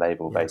runs the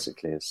label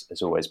basically,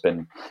 has always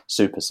been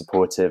super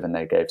supportive, and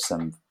they gave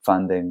some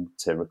funding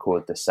to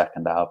record this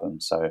second album.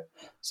 So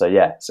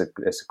yeah, it's a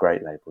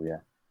great label.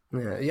 Yeah,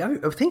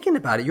 I'm thinking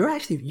about it.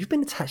 You've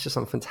been attached to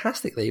some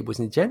fantastic labels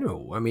in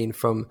general. I mean,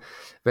 for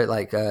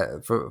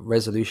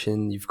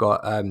Resolution, you've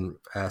got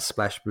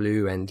Splash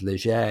Blue and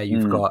Leger.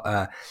 You've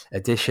got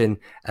Edition,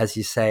 as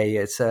you say.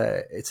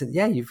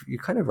 You're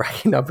kind of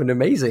racking up an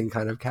amazing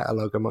kind of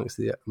catalog amongst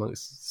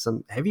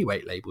some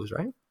heavyweight labels,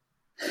 right?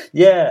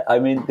 Yeah, I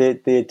mean the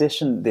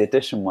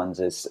edition ones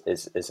is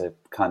a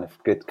kind of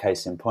good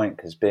case in point,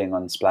 because being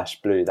on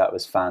Splash Blue, that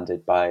was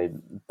founded by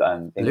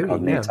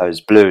Incognito's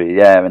Bluey,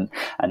 and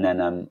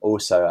then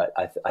also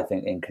I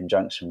think in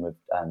conjunction with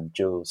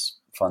Jules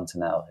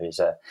Fontanelle, who's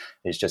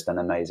just an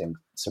amazing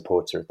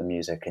supporter of the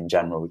music in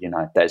general.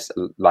 There's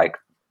like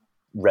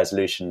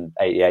Resolution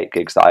 88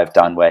 gigs that I've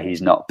done where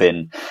he's not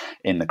been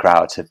in the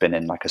crowd, have been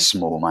in like a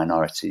small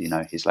minority.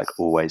 He's like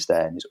always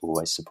there and he's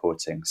always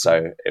supporting.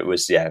 So it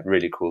was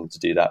really cool to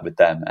do that with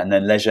them. And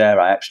then Leger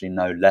I actually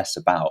know less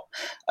about,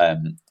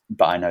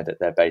 but I know that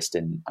they're based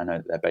in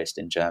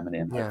Germany,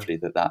 and hopefully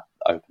that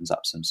opens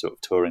up some sort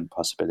of touring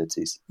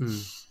possibilities.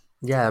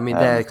 Yeah, I mean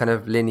their kind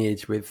of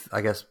lineage with,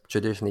 I guess,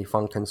 traditionally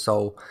funk and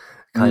soul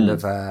kind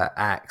of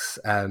acts,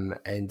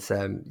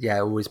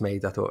 always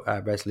made, I thought,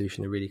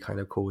 Resolution a really kind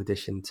of cool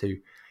addition to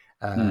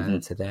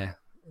their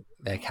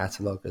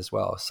catalogue as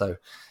well. So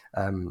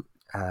I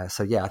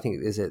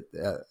think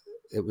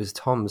it was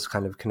Tom's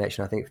kind of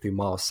connection, I think, through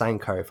Miles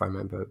Sanko, if I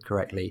remember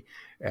correctly.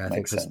 I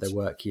think it was the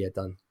work he had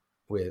done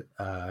with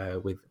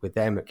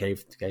them. It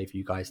gave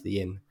you guys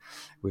the in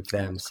with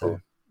them. That's so cool.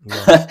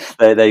 Yeah.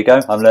 There you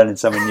go. I'm learning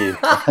something new.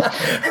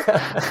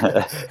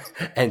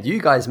 And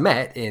you guys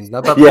met in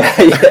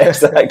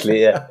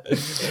exactly. Yeah.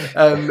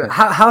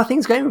 How are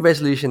things going with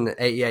Resolution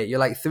 88? You're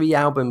like 3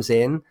 albums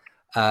in.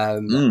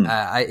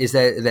 Is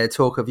there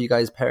talk of you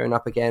guys pairing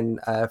up again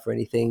for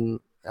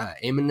anything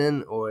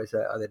imminent, or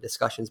are there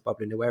discussions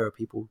bubbling away? Are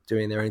people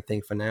doing their own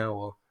thing for now?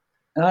 Or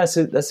that's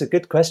a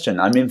good question.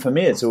 I mean, for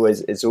me, it's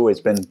always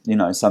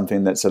been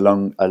something that's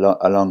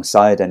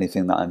alongside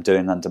anything that I'm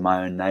doing under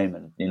my own name,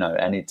 and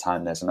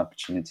anytime there's an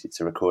opportunity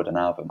to record an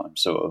album, I'm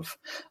sort of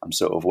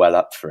well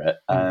up for it.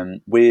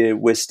 We're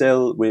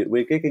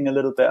gigging a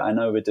little bit. I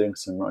know we're doing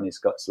some Ronnie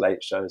Scott's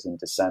late shows in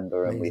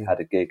December, and we had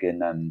a gig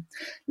in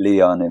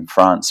Lyon in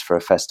France for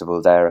a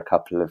festival there a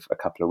couple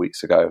of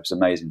weeks ago. It was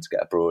amazing to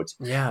get abroad.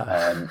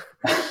 Yeah.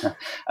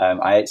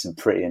 I ate some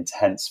pretty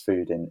intense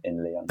food in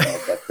Lyon.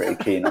 They're pretty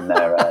keen on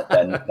their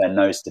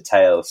nose to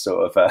tail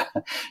sort of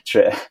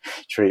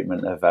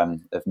treatment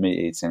of meat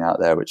eating out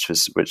there, which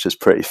was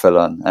pretty full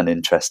on and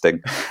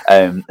interesting,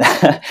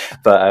 but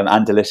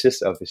and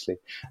delicious, obviously.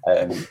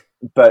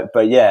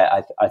 But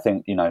yeah, I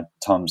think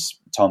Tom's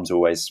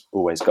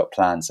always got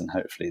plans, and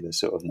hopefully the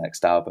sort of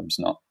next album's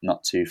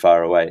not too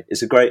far away.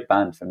 It's a great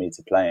band for me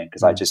to play in,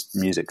 because I just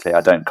musically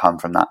I don't come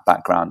from that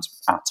background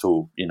at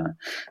all,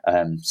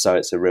 so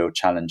it's a real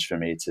challenge for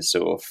me to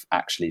sort of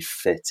actually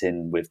fit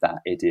in with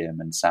that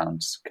idiom and sound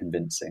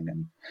convincing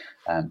and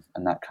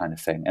that kind of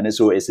thing. And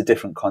it's a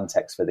different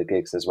context for the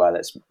gigs as well.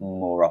 It's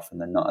more often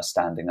than not a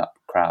standing up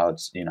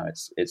crowd.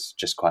 It's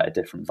just quite a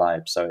different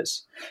vibe. So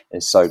it's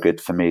so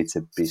good for me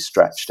to be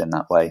stretched in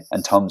that way.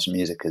 And Tom's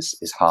music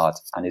is hard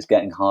and is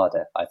getting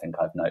harder, I think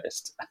I've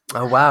noticed.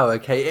 Oh wow,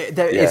 okay.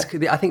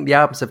 I think the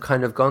albums have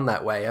kind of gone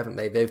that way, haven't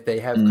they? They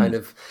have kind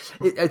of.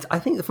 I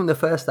think from the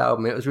first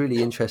album, it was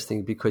really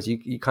interesting because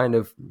you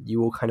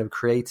all kind of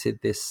created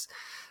this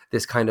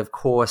kind of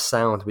core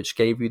sound, which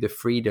gave you the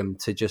freedom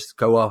to just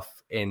go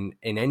off in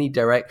any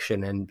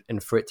direction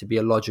and for it to be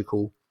a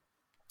logical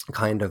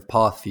kind of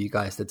path for you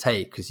guys to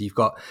take, because you've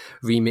got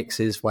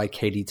remixes by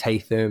Katie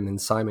Tatham and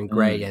Simon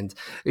Gray, and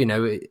you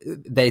know,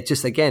 they're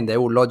just, again, they're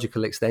all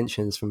logical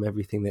extensions from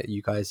everything that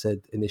you guys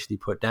had initially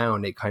put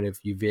down. It kind of,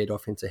 you veered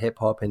off into hip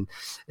hop and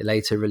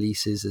later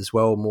releases as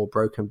well, more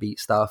broken beat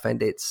stuff,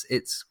 and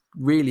it's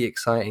really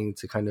exciting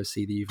to kind of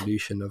see the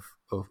evolution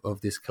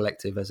of this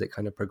collective as it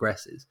kind of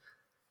progresses.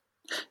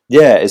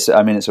 Yeah, it's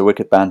a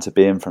wicked band to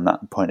be in from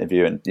that point of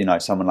view. And, you know,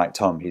 someone like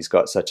Tom, he's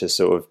got such a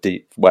sort of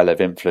deep well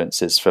of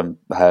influences from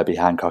Herbie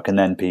Hancock, and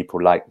then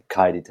people like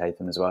Kaidi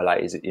Tatham as well.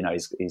 Like,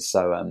 he's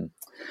so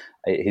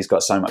he's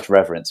got so much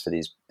reverence for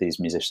these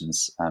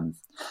musicians.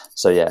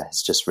 So yeah,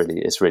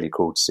 it's really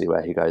cool to see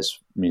where he goes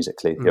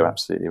musically. You're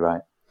absolutely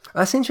right.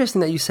 That's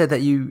interesting that you said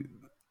that you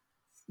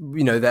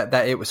know that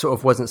it sort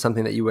of wasn't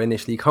something that you were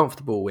initially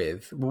comfortable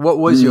with. What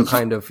was your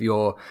kind of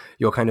your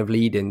kind of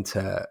lead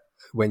into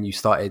when you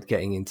started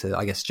getting into,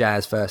 I guess,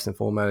 jazz first and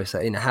foremost?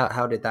 You know,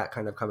 how did that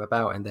kind of come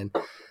about? And then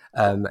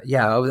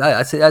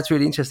I'd say that's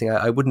really interesting.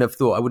 I would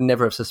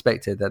never have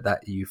suspected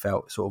that you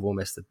felt sort of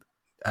almost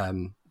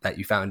that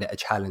you found it a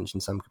challenge in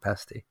some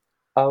capacity.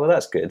 Oh, well,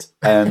 that's good.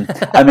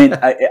 I mean,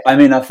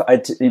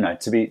 you know,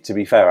 to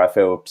be fair, I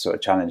feel sort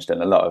of challenged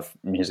in a lot of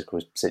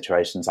musical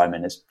situations I'm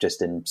in. It's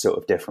just in sort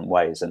of different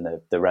ways, and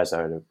the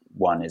Rezo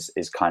one is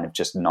kind of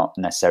just not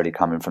necessarily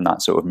coming from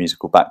that sort of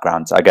musical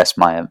background. I guess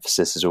my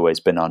emphasis has always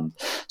been on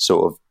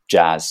sort of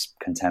jazz,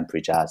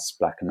 contemporary jazz,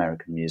 Black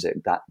American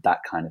music, that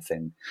kind of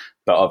thing.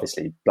 But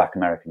obviously, Black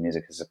American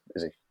music is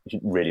a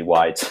really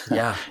wide,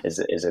 is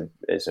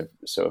a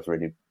sort of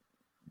really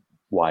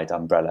wide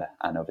umbrella,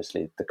 and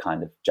obviously the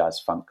kind of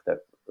jazz funk that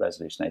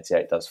Resolution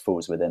 88 does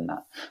falls within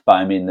that. But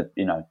I mean,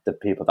 the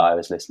people that I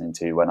was listening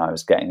to when I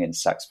was getting into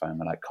saxophone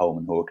were like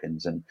Coleman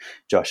Hawkins and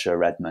Joshua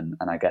Redman,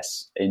 and I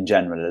guess in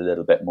general a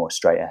little bit more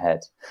straight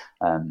ahead.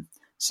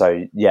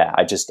 So yeah,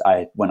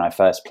 when I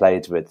first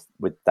played with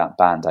that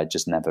band, I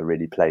just never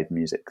really played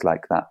music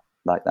like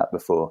that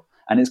before.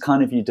 And it's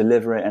kind of, you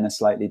deliver it in a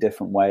slightly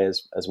different way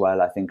as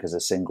well, I think, as a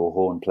single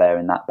horn player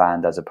in that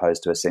band, as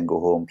opposed to a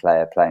single horn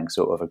player playing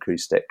sort of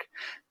acoustic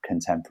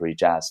contemporary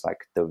jazz.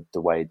 Like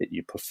the way that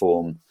you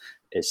perform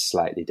is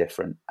slightly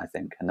different, I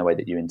think, and the way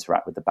that you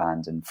interact with the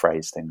band and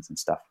phrase things and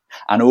stuff.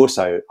 And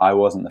also, I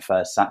wasn't the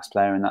first sax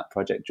player in that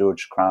project.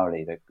 George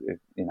Crowley,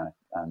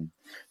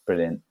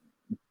 brilliant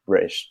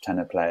British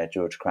tenor player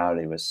George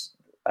Crowley, was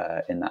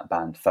in that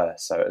band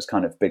first. So it was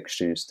kind of big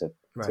shoes to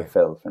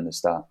fill from the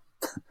start.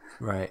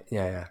 Right.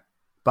 Yeah.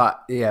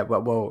 But yeah,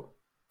 well,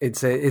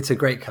 it's a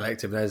great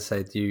collective. And as I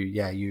said,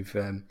 you've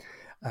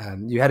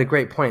you had a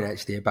great point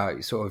actually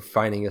about sort of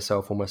finding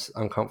yourself almost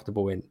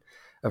uncomfortable in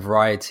a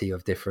variety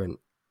of different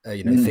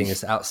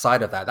things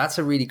outside of that. That's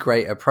a really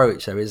great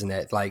approach, though, isn't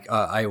it? Like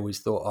I always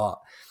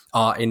thought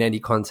art in any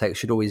context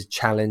should always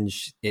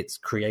challenge its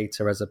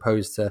creator, as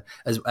opposed to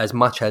as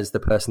much as the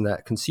person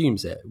that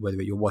consumes it,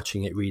 whether you're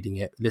watching it, reading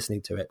it,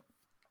 listening to it.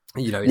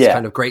 You know, it's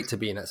kind of great to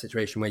be in that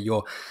situation where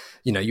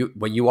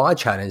when you are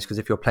challenged, because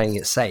if you're playing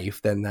it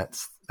safe, then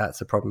that's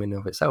a problem in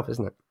and of itself,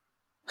 isn't it?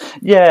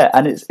 Yeah,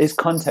 and it's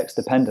context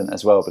dependent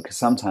as well, because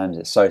sometimes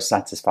it's so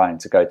satisfying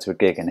to go to a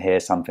gig and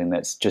hear something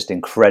that's just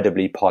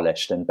incredibly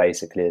polished and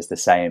basically is the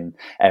same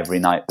every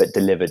night, but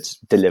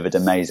delivered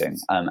amazing,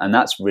 and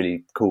that's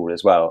really cool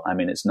as well. I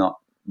mean, it's not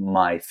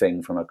my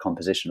thing from a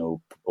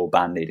compositional or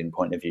band leading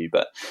point of view,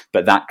 but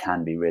that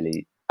can be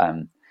really.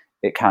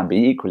 It can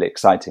be equally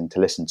exciting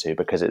to listen to,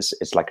 because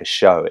it's like a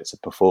show, it's a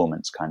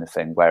performance kind of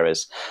thing.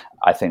 Whereas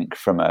I think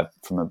from a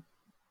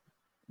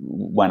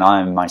when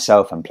I'm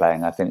myself and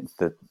playing, I think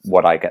that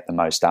what I get the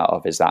most out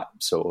of is that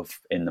sort of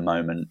in the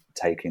moment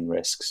taking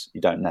risks.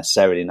 You don't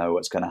necessarily know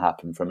what's going to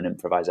happen from an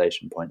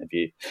improvisation point of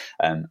view,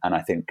 and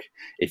I think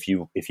if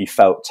you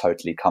felt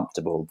totally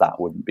comfortable, that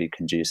wouldn't be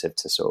conducive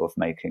to sort of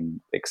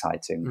making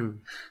exciting,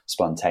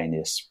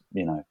 spontaneous,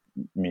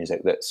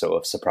 music that sort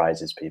of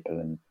surprises people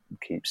and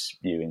keeps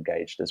you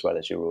engaged as well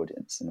as your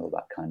audience and all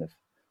that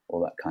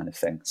kind of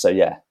thing. So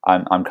yeah,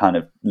 I'm kind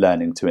of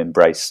learning to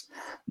embrace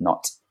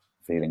not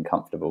feeling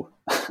comfortable.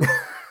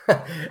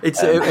 In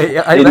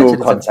all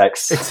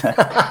contexts.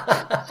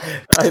 I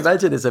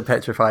imagine it's a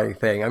petrifying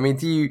thing. I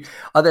mean,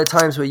 are there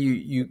times where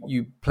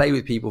you play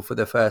with people for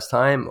the first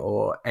time,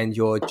 and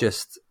you're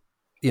just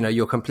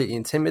you're completely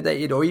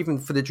intimidated, or even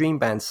for the Dream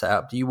Band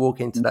setup, do you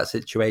walk into that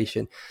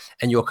situation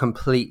and you're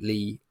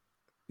completely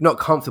not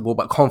comfortable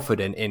but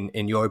confident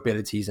in your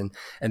abilities and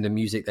the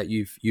music that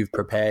you've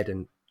prepared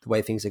and the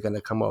way things are going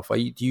to come off?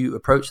 Do you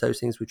approach those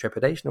things with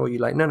trepidation, or are you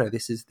like, no,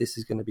 this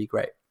is going to be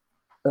great?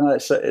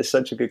 It's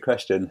such a good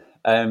question.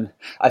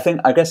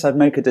 I guess I'd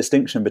make a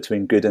distinction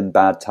between good and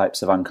bad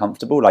types of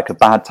uncomfortable. Like a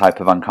bad type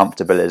of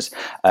uncomfortable is,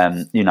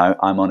 I'm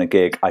on a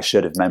gig, I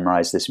should have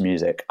memorized this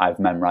music, I've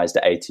memorized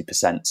at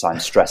 80%, so I'm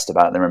stressed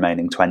about the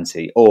remaining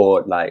 20.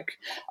 Or like,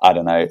 I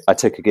don't know, I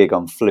took a gig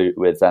on flute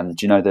with, do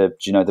you know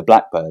the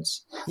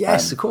Blackbirds?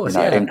 Yes, of course.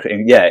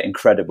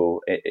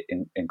 Incredible,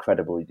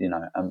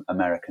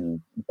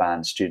 American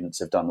band, students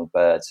of Donald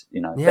Byrd.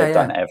 They've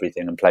done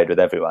everything and played with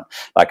everyone.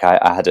 Like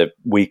I had a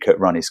week at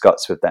Ronnie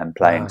Scott's with them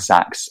playing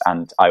sax,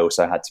 and I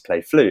also had to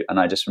play flute. And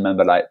I just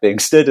remember like being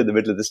stood in the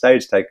middle of the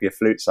stage taking a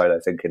flute solo,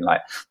 thinking like,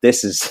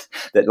 this is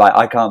that, like,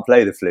 I can't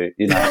play the flute,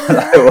 you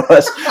know.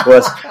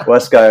 Like,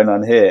 what's going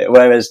on here?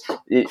 Whereas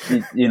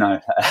you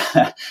know,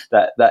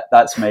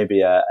 that's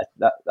maybe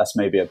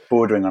a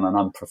bordering on an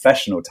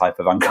unprofessional type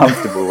of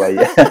uncomfortable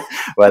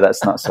where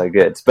that's not so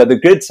good. But the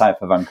good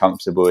type of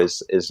uncomfortable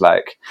is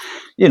like,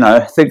 you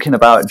know, thinking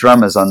about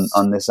drummers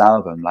on this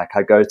album. Like,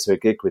 I go to a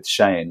gig with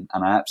Shane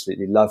and I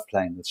absolutely love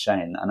playing with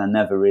Shane, and I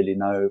never really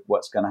know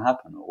what's going to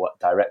happen or what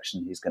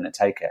direction he's going to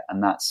take it,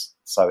 and that's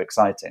so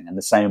exciting. And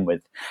the same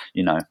with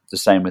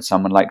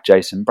someone like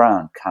Jason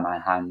Brown. Can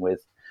I hang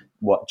with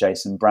what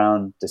Jason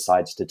Brown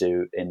decides to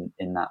do in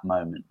that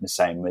moment? The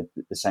same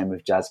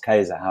with Jazz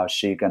Kaiser. How is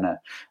she going to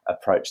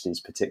approach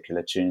these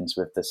particular tunes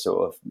with the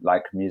sort of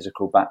like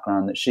musical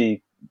background that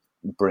she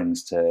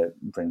brings to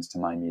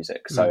my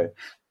music? So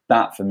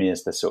that for me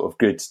is the sort of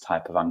good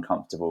type of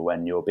uncomfortable,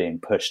 when you're being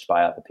pushed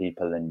by other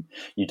people and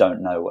you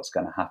don't know what's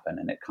going to happen,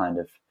 and it kind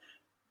of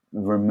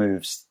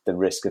removes the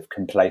risk of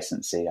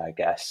complacency, I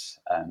guess.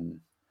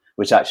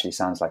 Which actually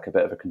sounds like a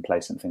bit of a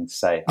complacent thing to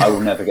say. I'll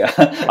never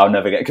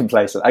get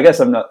complacent. I guess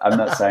I'm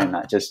not saying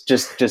that.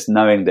 Just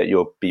knowing that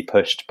you'll be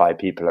pushed by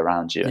people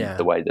around you and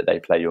the way that they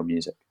play your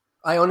music.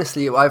 I've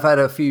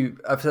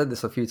said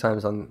this a few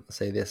times on,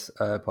 say, this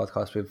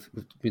podcast. We've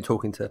been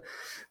talking to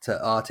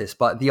artists,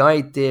 but the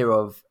idea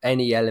of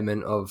any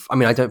element of, I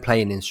mean, I don't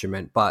play an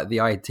instrument, but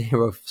the idea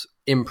of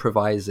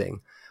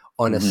improvising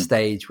on a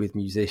stage with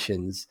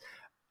musicians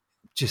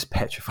just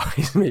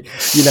petrifies me.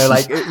 You know,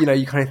 like, you know,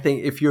 you kind of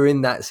think, if you're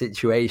in that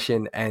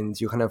situation and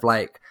you're kind of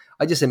like,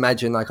 I just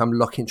imagine like I'm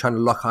trying to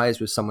lock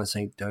eyes with someone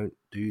saying, don't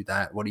do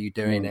that, what are you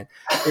doing? And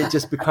it's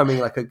just becoming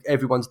like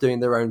everyone's doing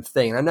their own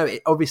thing. And I know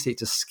obviously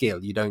it's a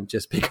skill. You don't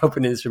just pick up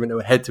an instrument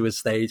or head to a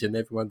stage and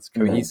everyone's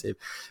cohesive.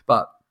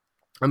 But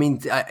I mean,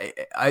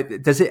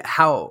 does it,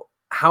 how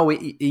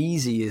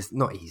easy is,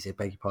 not easy, I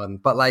beg your pardon,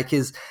 but like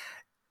is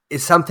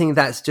something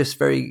that's just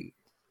very,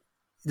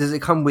 does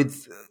it come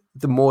with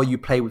the more you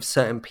play with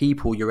certain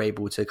people, you're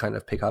able to kind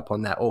of pick up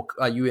on that? Or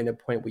are you in a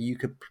point where you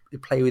could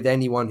play with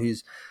anyone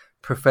who's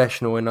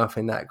professional enough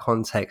in that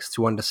context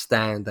to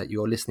understand that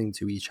you're listening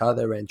to each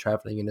other and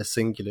traveling in a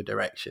singular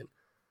direction?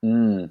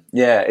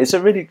 Yeah, it's a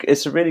really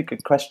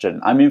good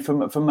question. I mean,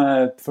 from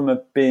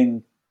a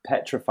being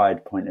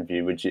petrified point of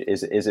view,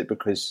 is it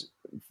because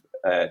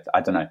I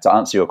don't know, to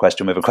answer your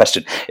question with a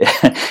question,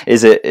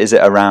 is it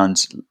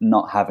around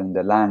not having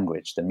the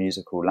language, the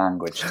musical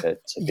language to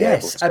be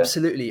able to...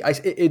 Absolutely.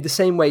 The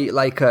same way,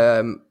 like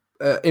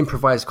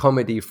improvised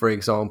comedy, for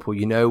example,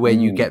 you know, where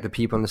you get the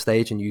people on the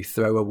stage and you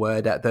throw a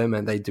word at them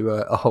and they do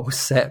a whole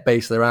set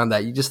based around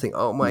that. You just think,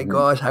 oh my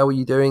gosh, how are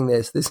you doing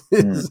this? This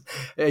is,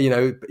 you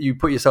know, you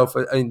put yourself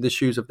in the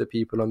shoes of the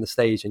people on the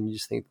stage and you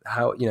just think,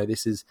 how, you know,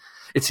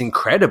 it's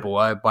incredible.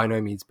 I by no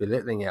means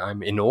belittling it.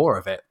 I'm in awe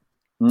of it.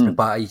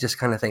 But you just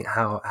kind of think,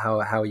 how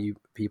are you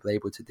people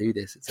able to do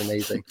this? It's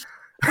amazing.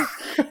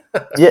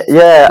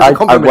 Yeah.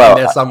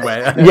 There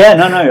somewhere.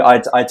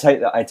 I take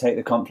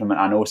the compliment,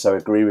 and also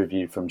agree with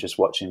you from just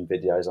watching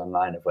videos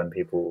online of when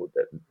people,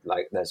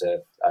 like, there's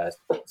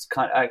it's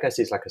kind of, I guess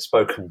he's like a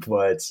spoken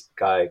words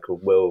guy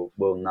called Will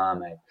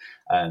Name,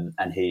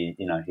 and he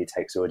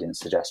takes audience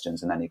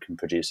suggestions and then he can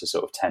produce a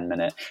sort of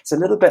 10-minute. It's a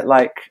little bit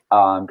like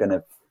I'm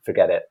gonna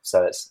forget it,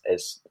 so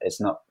it's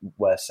not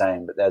worth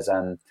saying, but there's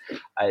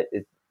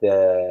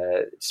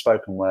the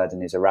spoken word,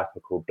 and he's a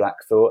rapper called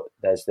Black Thought.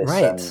 There's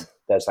this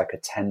there's like a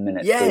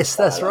 10-minute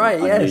that's right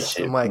on yes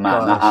YouTube. Oh my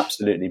Man, that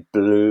absolutely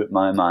blew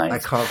my mind. I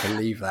can't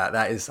believe that.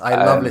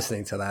 I love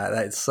listening to that.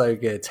 That's so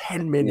good.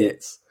 10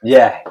 minutes.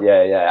 Yeah.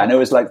 And it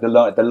was like the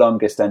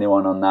longest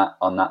anyone on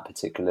that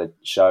particular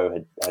show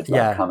had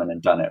like come in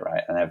and done it,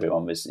 right? And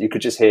everyone was, you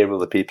could just hear all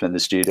the people in the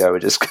studio were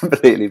just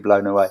completely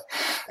blown away.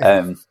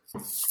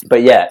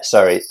 But yeah,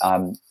 sorry,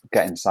 I'm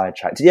getting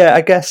sidetracked. Yeah,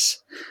 I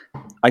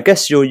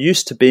guess you're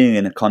used to being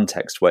in a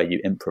context where you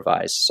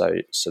improvise, so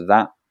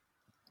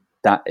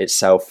that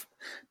itself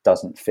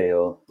doesn't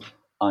feel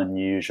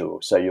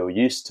unusual. So you're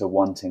used to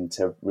wanting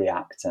to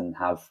react and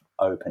have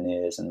open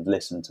ears and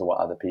listen to what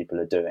other people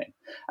are doing.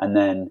 And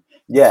then,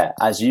 yeah,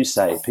 as you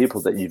say,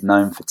 people that you've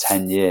known for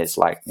 10 years,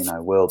 like, you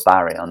know, Will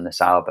Barry on this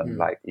album,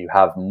 like, you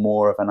have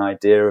more of an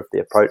idea of the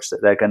approach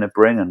that they're going to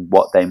bring and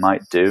what they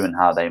might do and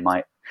how they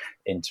might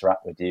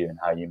interact with you and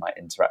how you might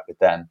interact with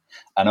them.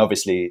 And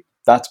obviously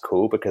that's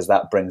cool, because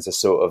that brings a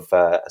sort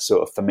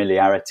of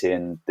familiarity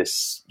and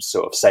this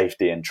sort of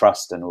safety and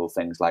trust and all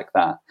things like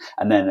that.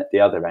 And then at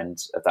the other end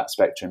of that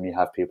spectrum, you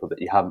have people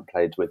that you haven't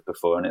played with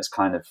before, and it's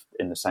kind of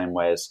in the same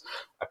way as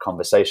a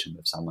conversation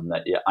with someone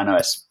that, yeah, I know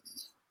it's,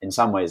 in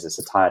some ways it's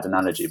a tired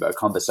analogy, but a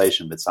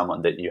conversation with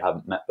someone that you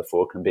haven't met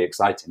before can be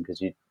exciting,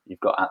 because you've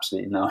got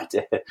absolutely no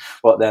idea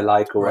what they're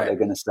like or what they're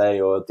going to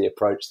say or the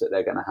approach that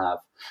they're going to have.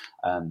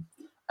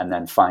 And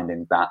then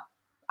finding that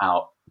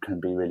out can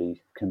be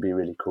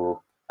really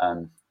cool.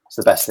 It's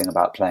the best thing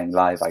about playing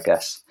live, I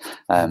guess.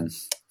 And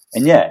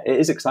yeah, it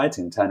is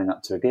exciting turning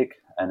up to a gig,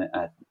 and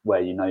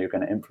where you know you're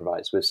going to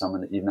improvise with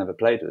someone that you've never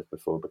played with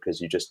before,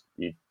 because you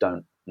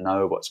don't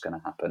know what's going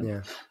to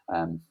happen.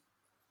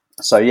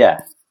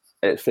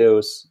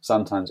 So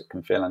sometimes it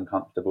can feel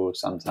uncomfortable,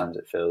 sometimes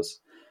it feels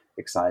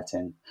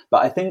exciting,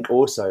 but I think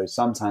also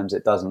sometimes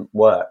it doesn't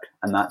work,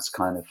 and that's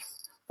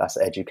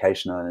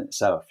educational in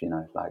itself,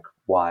 like,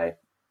 why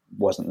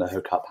wasn't the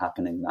hookup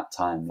happening that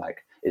time?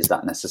 Like, is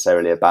that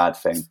necessarily a bad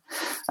thing?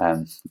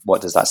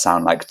 What does that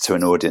sound like to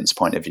an audience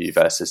point of view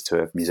versus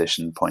to a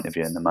musician point of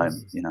view in the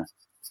moment,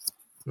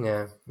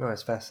 Yeah, no,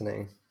 it's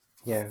fascinating.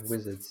 Yeah,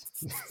 wizards.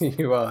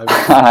 You are.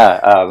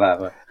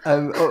 Oh,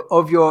 man.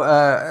 Of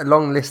your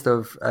long list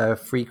of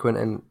frequent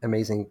and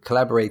amazing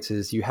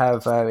collaborators, you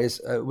have,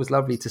 it was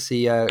lovely to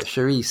see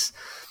Charisse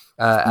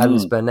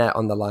Adams Burnett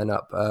on the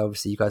lineup.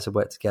 Obviously, you guys have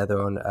worked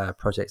together on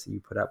projects that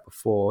you put out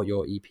before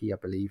your EP, I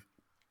believe.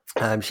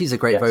 She's a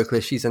great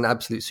vocalist. She's an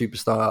absolute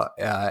superstar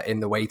in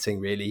the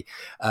waiting, really.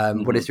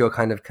 What is your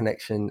kind of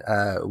connection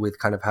with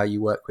kind of how you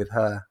work with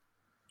her?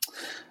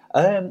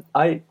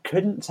 I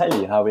couldn't tell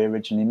you how we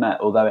originally met,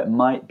 although it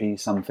might be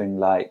something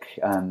like,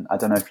 I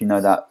don't know if you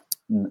know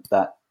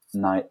that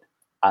night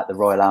at the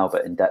Royal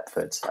Albert in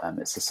Deptford.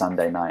 It's a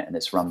Sunday night, and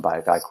it's run by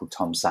a guy called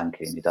Tom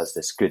Sankey, and he does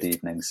this Good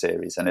Evening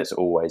series, and it's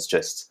always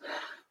just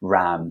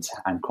rammed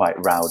and quite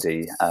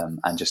rowdy,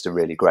 and just a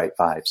really great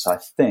vibe. So I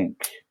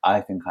think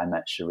I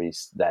met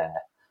Charisse there,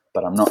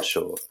 but I'm not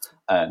sure.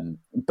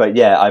 But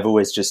yeah, I've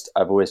always just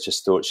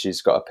thought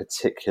she's got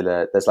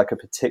there's like a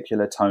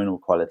particular tonal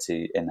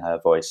quality in her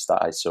voice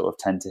that I sort of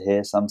tend to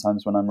hear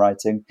sometimes when I'm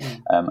writing.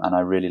 And I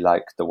really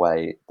like the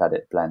way that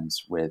it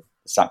blends with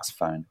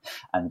saxophone.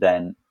 And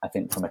then I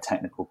think from a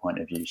technical point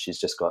of view, she's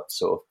just got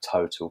sort of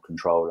total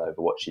control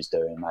over what she's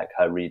doing. Like,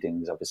 her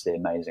reading is obviously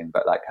amazing,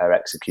 but like her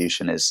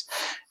execution is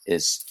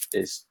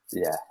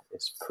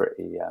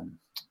pretty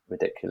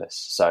ridiculous.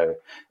 So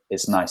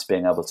it's nice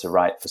being able to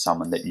write for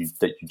someone that you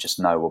just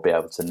know will be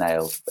able to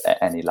nail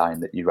any line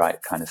that you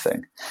write, kind of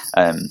thing.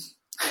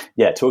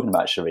 Talking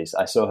about Charisse,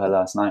 I saw her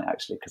last night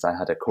actually, because I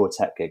had a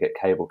quartet gig at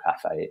Cable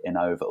Cafe in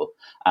Oval,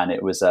 and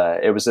it was a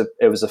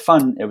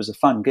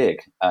fun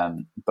gig.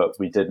 But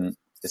we didn't.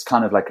 It's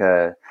kind of like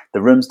the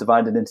room's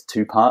divided into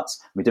two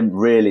parts. We didn't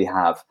really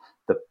have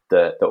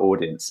the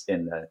audience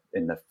in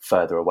the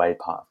further away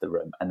part of the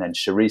room, and then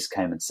Charisse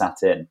came and sat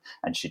in,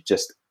 and she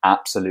just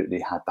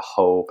absolutely had the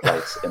whole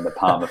place in the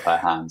palm of her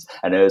hands,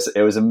 and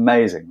it was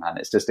amazing, man.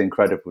 It's just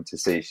incredible to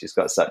see. She's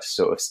got such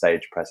sort of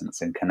stage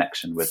presence and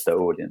connection with the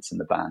audience and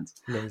the band.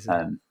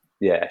 Amazing.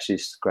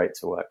 She's great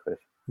to work with.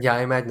 Yeah,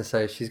 I imagine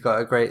so. She's got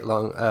a great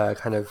long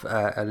kind of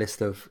a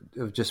list of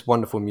just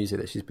wonderful music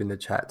that she's been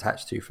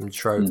attached to, from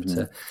Trope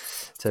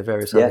to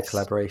various other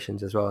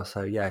collaborations as well.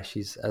 So yeah,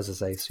 she's, as I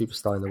say,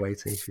 superstar in the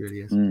waiting. She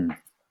really is.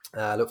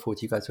 I look forward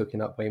to you guys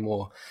hooking up way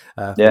more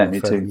me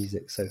too.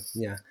 Music. So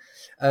yeah,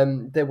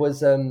 there was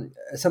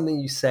something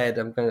you said.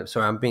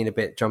 I'm being a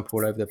bit jump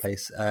all over the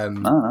place.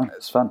 No,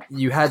 it's fun.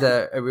 You had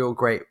a real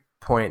great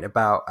point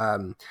about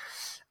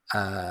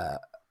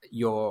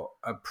your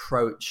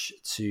approach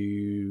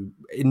to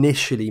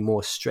initially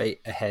more straight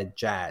ahead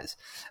jazz.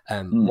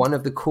 One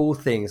of the cool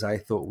things I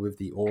thought with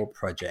the All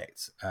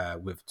project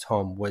with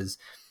Tom was,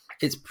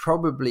 it's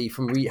probably,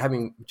 from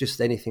having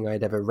just anything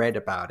I'd ever read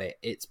about it,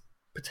 it's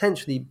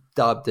potentially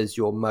dubbed as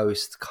your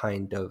most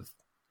kind of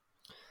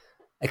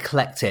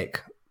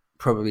eclectic,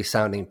 probably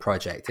sounding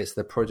project. It's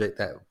the project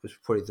that was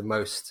probably the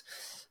most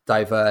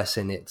diverse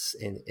in its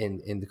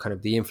in the kind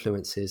of the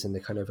influences and the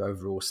kind of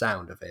overall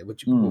sound of it.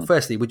 Well,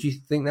 firstly, would you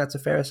think that's a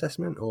fair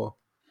assessment? Or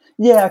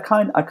yeah, I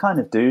kind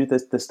of do.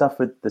 The stuff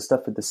with the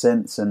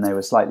synths, and they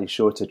were slightly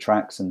shorter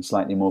tracks and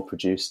slightly more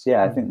produced.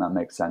 Yeah, I think that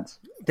makes sense.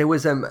 There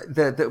was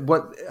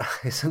what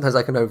sometimes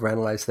I can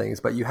overanalyze things,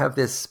 but you have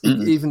this,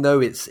 even though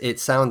it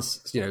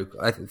sounds,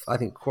 I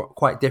think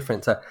quite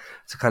different to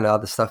kind of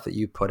other stuff that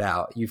you put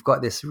out. You've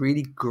got this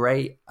really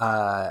great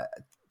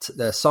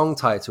the song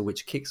title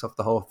which kicks off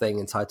the whole thing,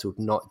 entitled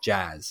 "Not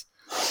Jazz."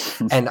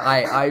 And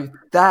I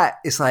that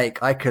is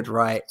like, I could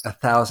write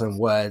 1,000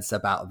 words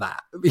about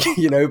that,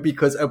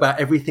 because about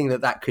everything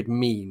that could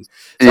mean.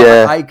 So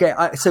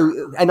yeah.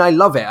 And I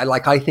love it.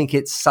 I think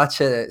it's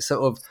such a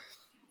sort of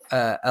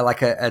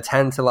a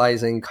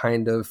tantalizing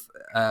kind of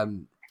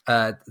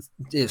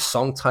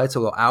song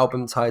title or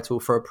album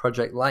title for a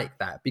project like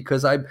that,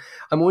 because I'm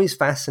always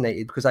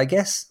fascinated, because I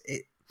guess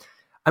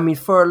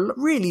for a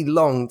really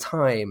long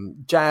time,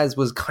 jazz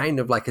was kind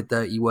of like a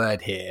dirty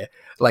word here,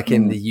 like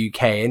in the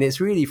UK. And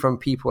it's really from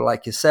people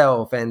like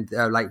yourself and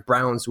like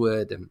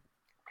Brownswood and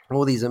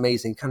all these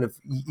amazing kind of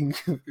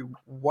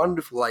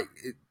wonderful, like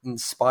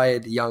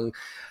inspired young,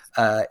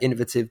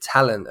 innovative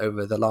talent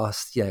over the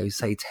last,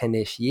 say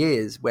 10-ish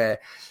years, where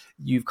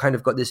you've kind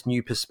of got this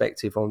new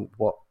perspective on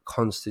what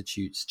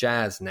constitutes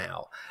jazz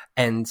now.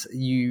 And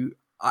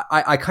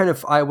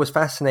I was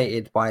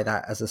fascinated by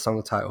that as a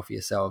song title for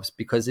yourselves,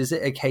 because is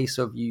it a case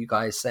of you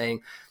guys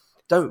saying,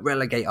 don't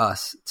relegate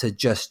us to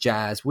just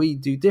jazz, we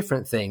do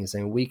different things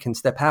and we can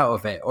step out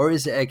of it? Or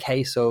is it a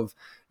case of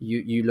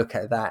you look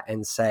at that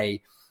and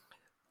say,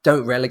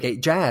 don't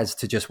relegate jazz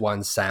to just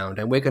one sound,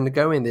 and we're going to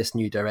go in this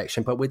new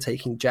direction, but we're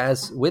taking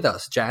jazz with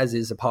us. Jazz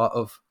is a part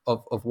of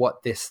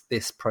what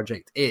this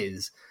project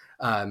is.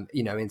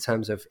 In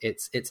terms of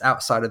it's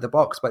outside of the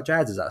box, but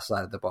jazz is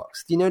outside of the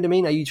box. Do you know what I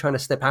mean? Are you trying to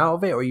step out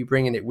of it, or are you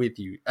bringing it with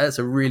you? That's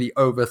a really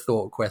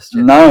overthought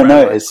question. No,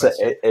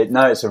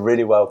 it's a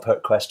really well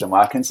put question.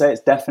 Well, I can say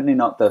it's definitely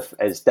not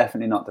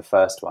the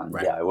first one.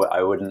 Right. Yeah,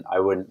 I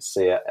wouldn't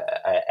see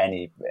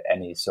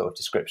any sort of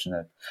description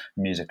of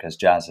music as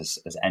jazz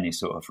as any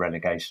sort of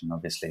relegation.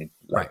 Obviously,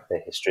 the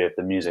history of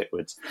the music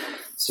would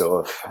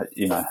sort of,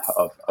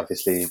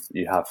 obviously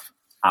you have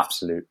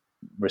absolute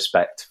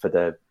respect for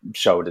the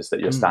shoulders that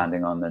you're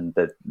standing on and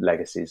the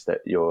legacies that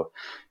you're,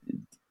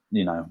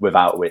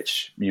 without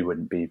which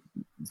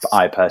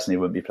I personally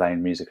wouldn't be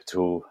playing music at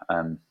all.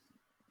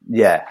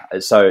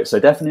 So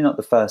definitely not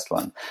the first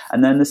one.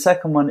 And then the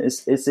second one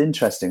is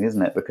interesting,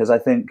 isn't it? Because I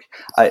think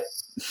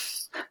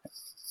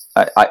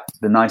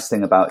the nice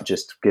thing about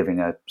just giving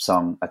a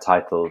song a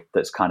title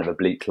that's kind of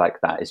oblique like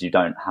that is you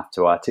don't have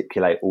to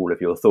articulate all of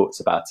your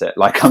thoughts about it,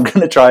 like I'm going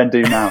to try and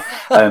do now.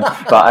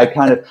 But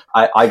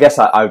I guess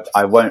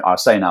I won't. I'll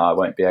say now I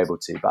won't be able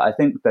to. But I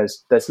think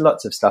there's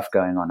lots of stuff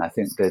going on. I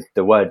think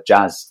the word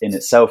jazz in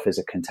itself is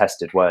a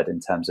contested word in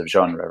terms of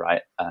genre,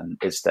 right?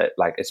 Is that,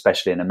 like,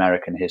 especially in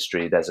American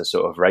history, there's a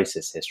sort of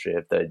racist history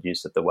of the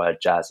use of the word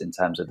jazz in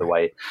terms of the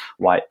way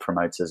white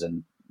promoters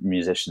and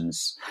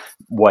musicians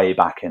way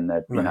back in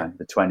the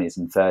the 20s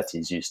and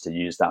 30s used to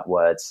use that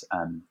word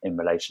in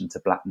relation to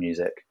black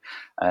music.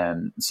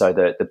 So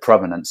the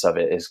provenance of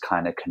it is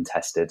kind of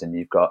contested, and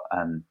you've got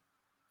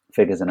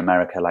figures in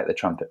America like the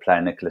trumpet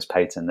player Nicholas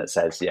Payton that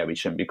says, we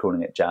shouldn't be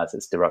calling it jazz,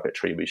 it's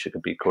derogatory, we should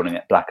be calling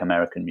it Black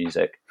American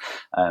music,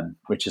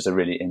 which is a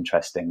really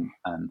interesting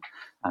and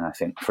I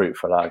think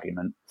fruitful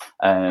argument.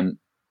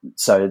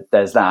 So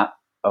there's that,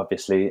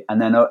 obviously,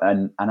 and then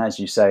and as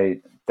you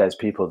say, there's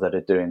people that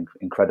are doing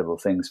incredible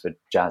things for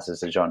jazz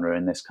as a genre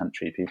in this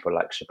country, people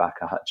like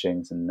Shabaka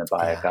Hutchings and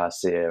Nabaya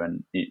Garcia,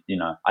 and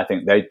I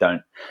think they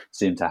don't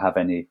seem to have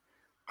any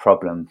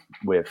problem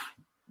with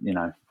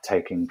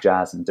taking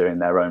jazz and doing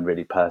their own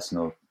really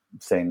personal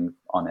thing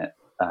on it.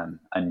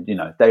 And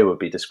they would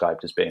be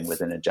described as being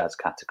within a jazz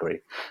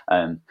category,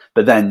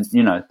 but then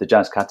the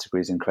jazz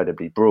category is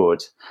incredibly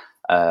broad,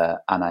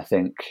 and I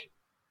think,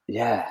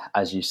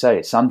 as you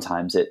say,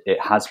 sometimes it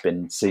has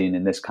been seen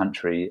in this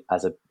country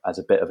as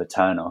a bit of a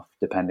turn off,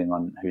 depending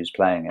on who's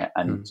playing it.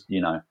 And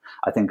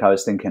I think I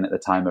was thinking at the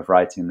time of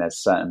writing, there's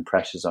certain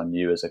pressures on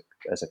you as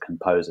a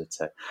composer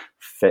to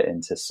fit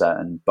into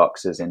certain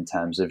boxes in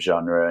terms of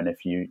genre. And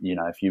if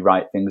you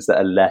write things that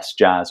are less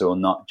jazz or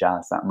not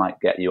jazz, that might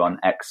get you on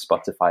X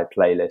Spotify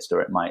playlist,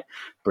 or it might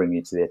bring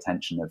you to the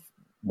attention of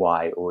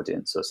Y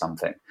audience or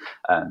something.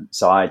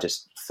 So I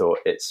just thought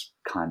it's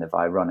kind of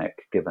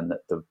ironic, given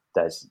that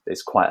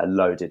it's quite a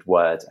loaded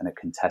word and a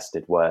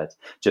contested word,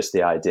 just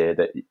the idea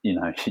that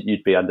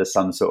you'd be under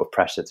some sort of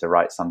pressure to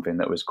write something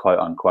that was quote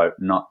unquote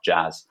not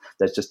jazz.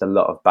 There's just a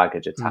lot of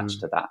baggage attached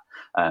to that,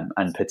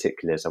 and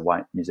particularly as a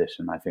white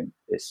musician, I think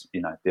it's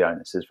the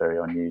onus is very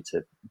on you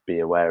to be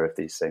aware of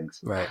these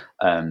things, right?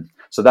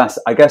 So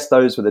I guess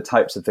those were the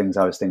types of things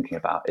I was thinking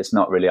about. It's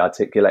not really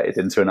articulated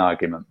into an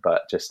argument,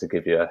 but just to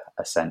give you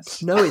a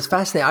sense. No, it's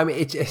fascinating. I mean,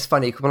 it's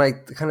funny when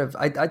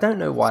I don't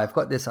know why I've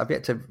got this, I've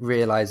yet to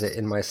realize it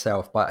in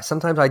myself, but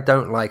sometimes I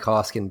don't like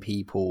asking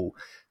people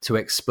to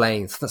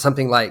explain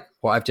something like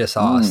what I've just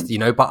asked,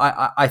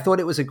 but I thought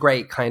it was a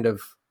great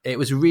it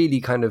was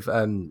really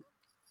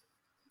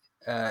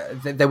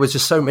there was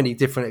just so many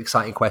different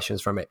exciting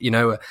questions from it,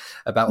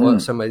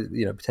 about some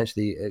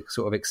potentially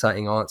sort of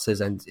exciting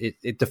answers, and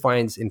it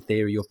defines in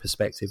theory your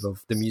perspective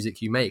of the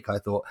music you make, I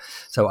thought.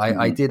 So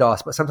I did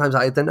ask, but sometimes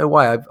I don't know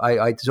why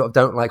I sort of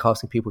don't like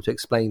asking people to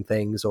explain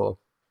things, or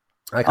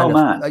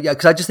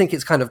because I just think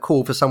it's kind of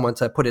cool for someone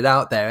to put it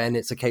out there, and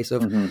it's a case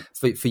of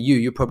for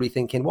you're probably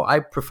thinking, well, I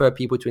prefer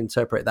people to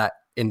interpret that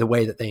in the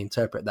way that they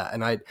interpret that,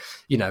 and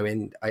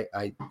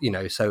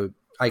so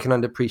I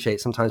can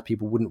appreciate sometimes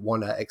people wouldn't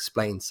want to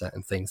explain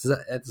certain things.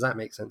 Does that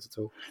make sense at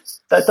all?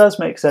 That does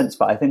make sense,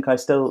 but I think I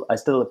still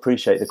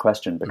appreciate the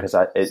question, because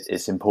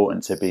it's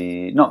important to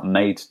be not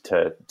made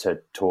to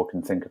talk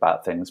and think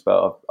about things,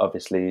 but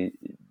obviously.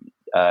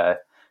 I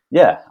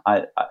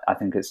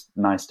think it's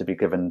nice to be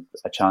given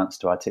a chance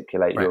to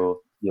articulate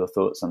your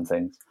thoughts on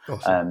things.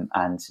 Awesome.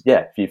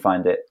 If you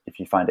find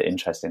it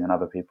interesting and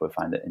other people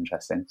find it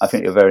interesting, I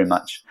think you're very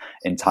much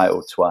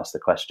entitled to ask the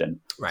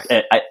question. Right.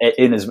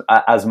 In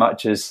as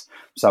much as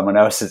someone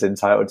else is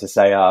entitled to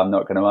say, I'm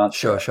not going to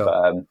answer. Sure.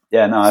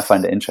 But, I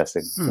find it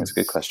interesting. It's a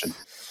good question.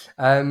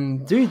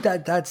 Dude,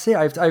 that's it.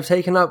 I've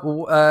taken up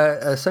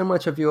so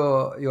much of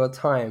your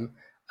time.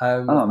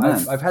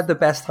 I've had the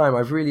best time.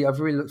 I've really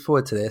looked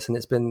forward to this, and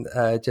it's been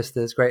just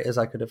as great as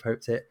I could have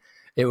hoped it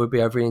would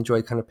be. I've really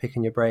enjoyed kind of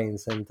picking your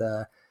brains, and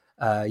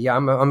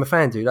I'm a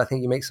fan, dude. I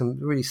think you make some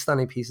really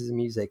stunning pieces of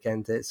music,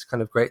 and it's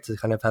kind of great to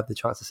kind of have the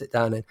chance to sit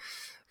down and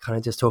kind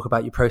of just talk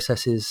about your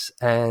processes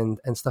and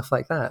stuff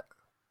like that.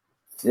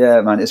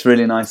 Yeah, man, it's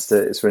really nice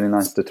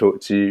to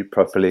talk to you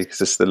properly, because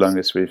it's the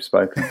longest we've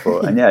spoken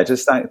for. And yeah,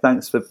 just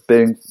thanks for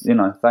being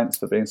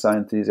so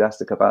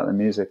enthusiastic about the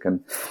music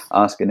and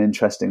asking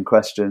interesting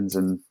questions,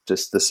 and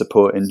just the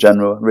support in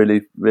general.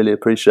 Really, really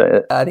appreciate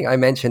it. I think I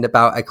mentioned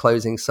about a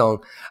closing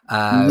song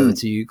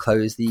to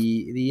close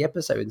the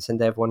episode and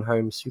send everyone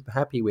home super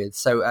happy with.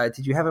 So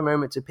did you have a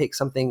moment to pick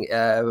something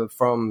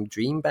from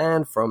Dream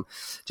Band, from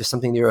just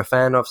something you're a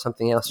fan of,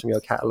 something else from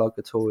your catalogue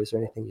at all? Is there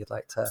anything you'd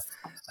like to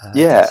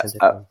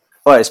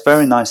well, it's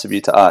very nice of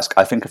you to ask.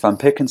 I think if I'm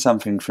picking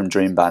something from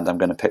Dream Band, I'm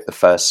going to pick the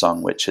first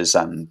song, which is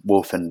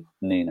Wolf and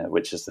Nina,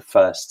 which is the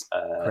first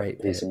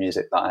piece of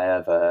music that I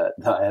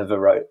ever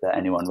wrote, that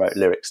anyone wrote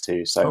lyrics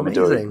to. So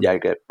Midori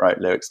Yaga wrote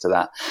lyrics to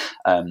that,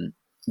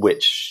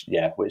 which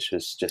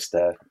was just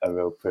a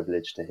real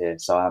privilege to hear.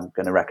 So I'm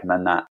going to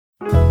recommend that.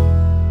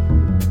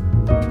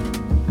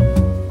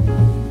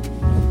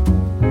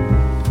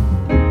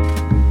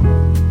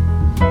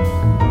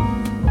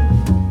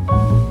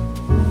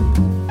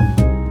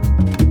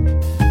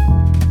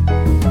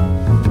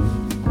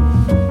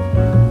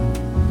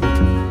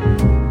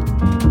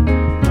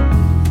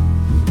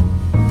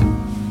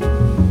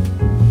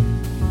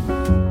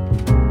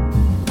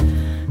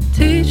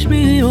 Teach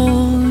me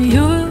all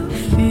your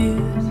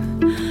fears,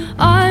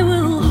 I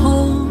will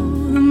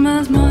hold them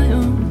as my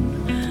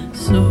own,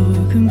 so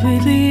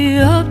completely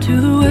up to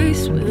the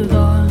waist with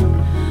our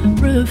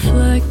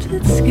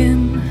reflected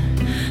skin,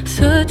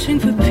 searching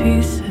for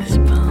pieces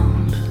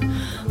bound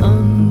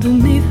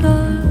underneath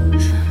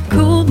us,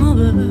 cold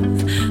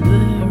mothers,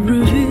 that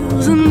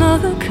reveals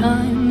another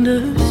kind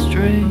of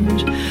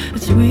strange.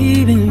 It's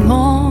weaving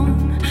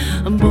on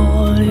a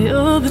body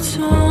of its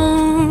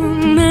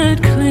own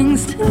that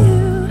clings to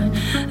you,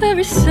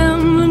 every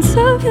semblance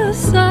of your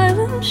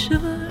silent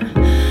shiver.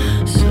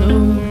 So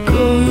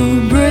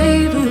go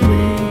bravely,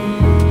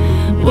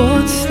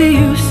 what's the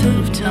use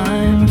of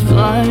time?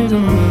 Flies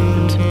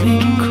on to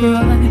make you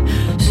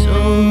cry. So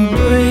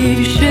brave,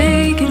 you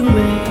shake it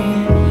away,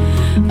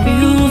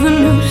 feel the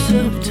noose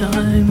of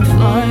time.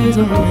 Flies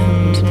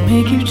on to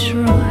make you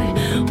try.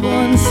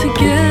 Once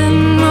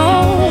again,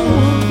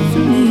 oh,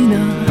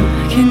 Nina,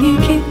 can you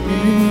keep it?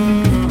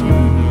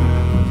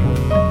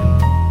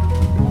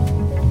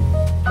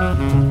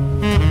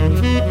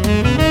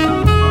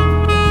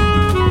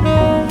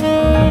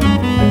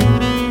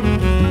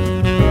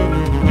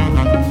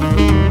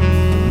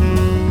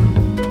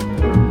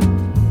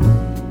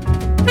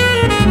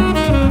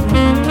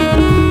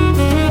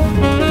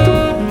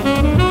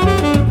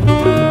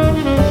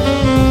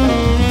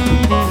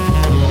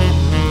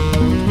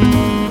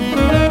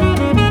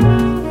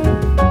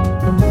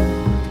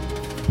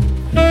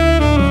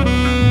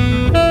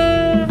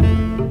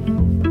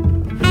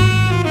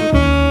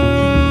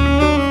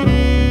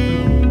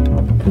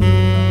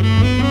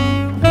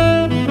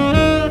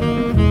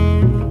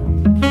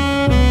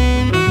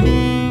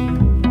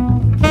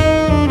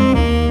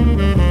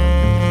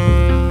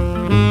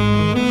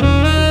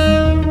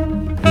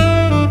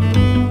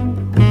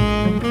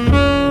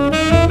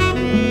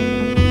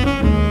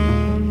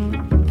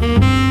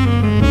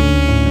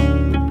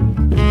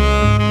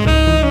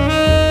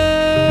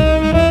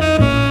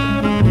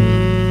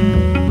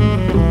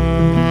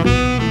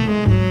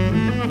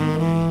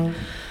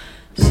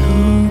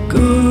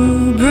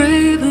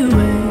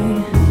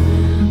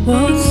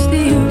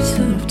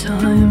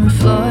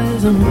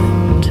 Flies on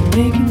wind to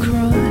make you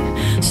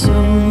cry. So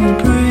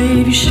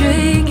brave, you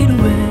shake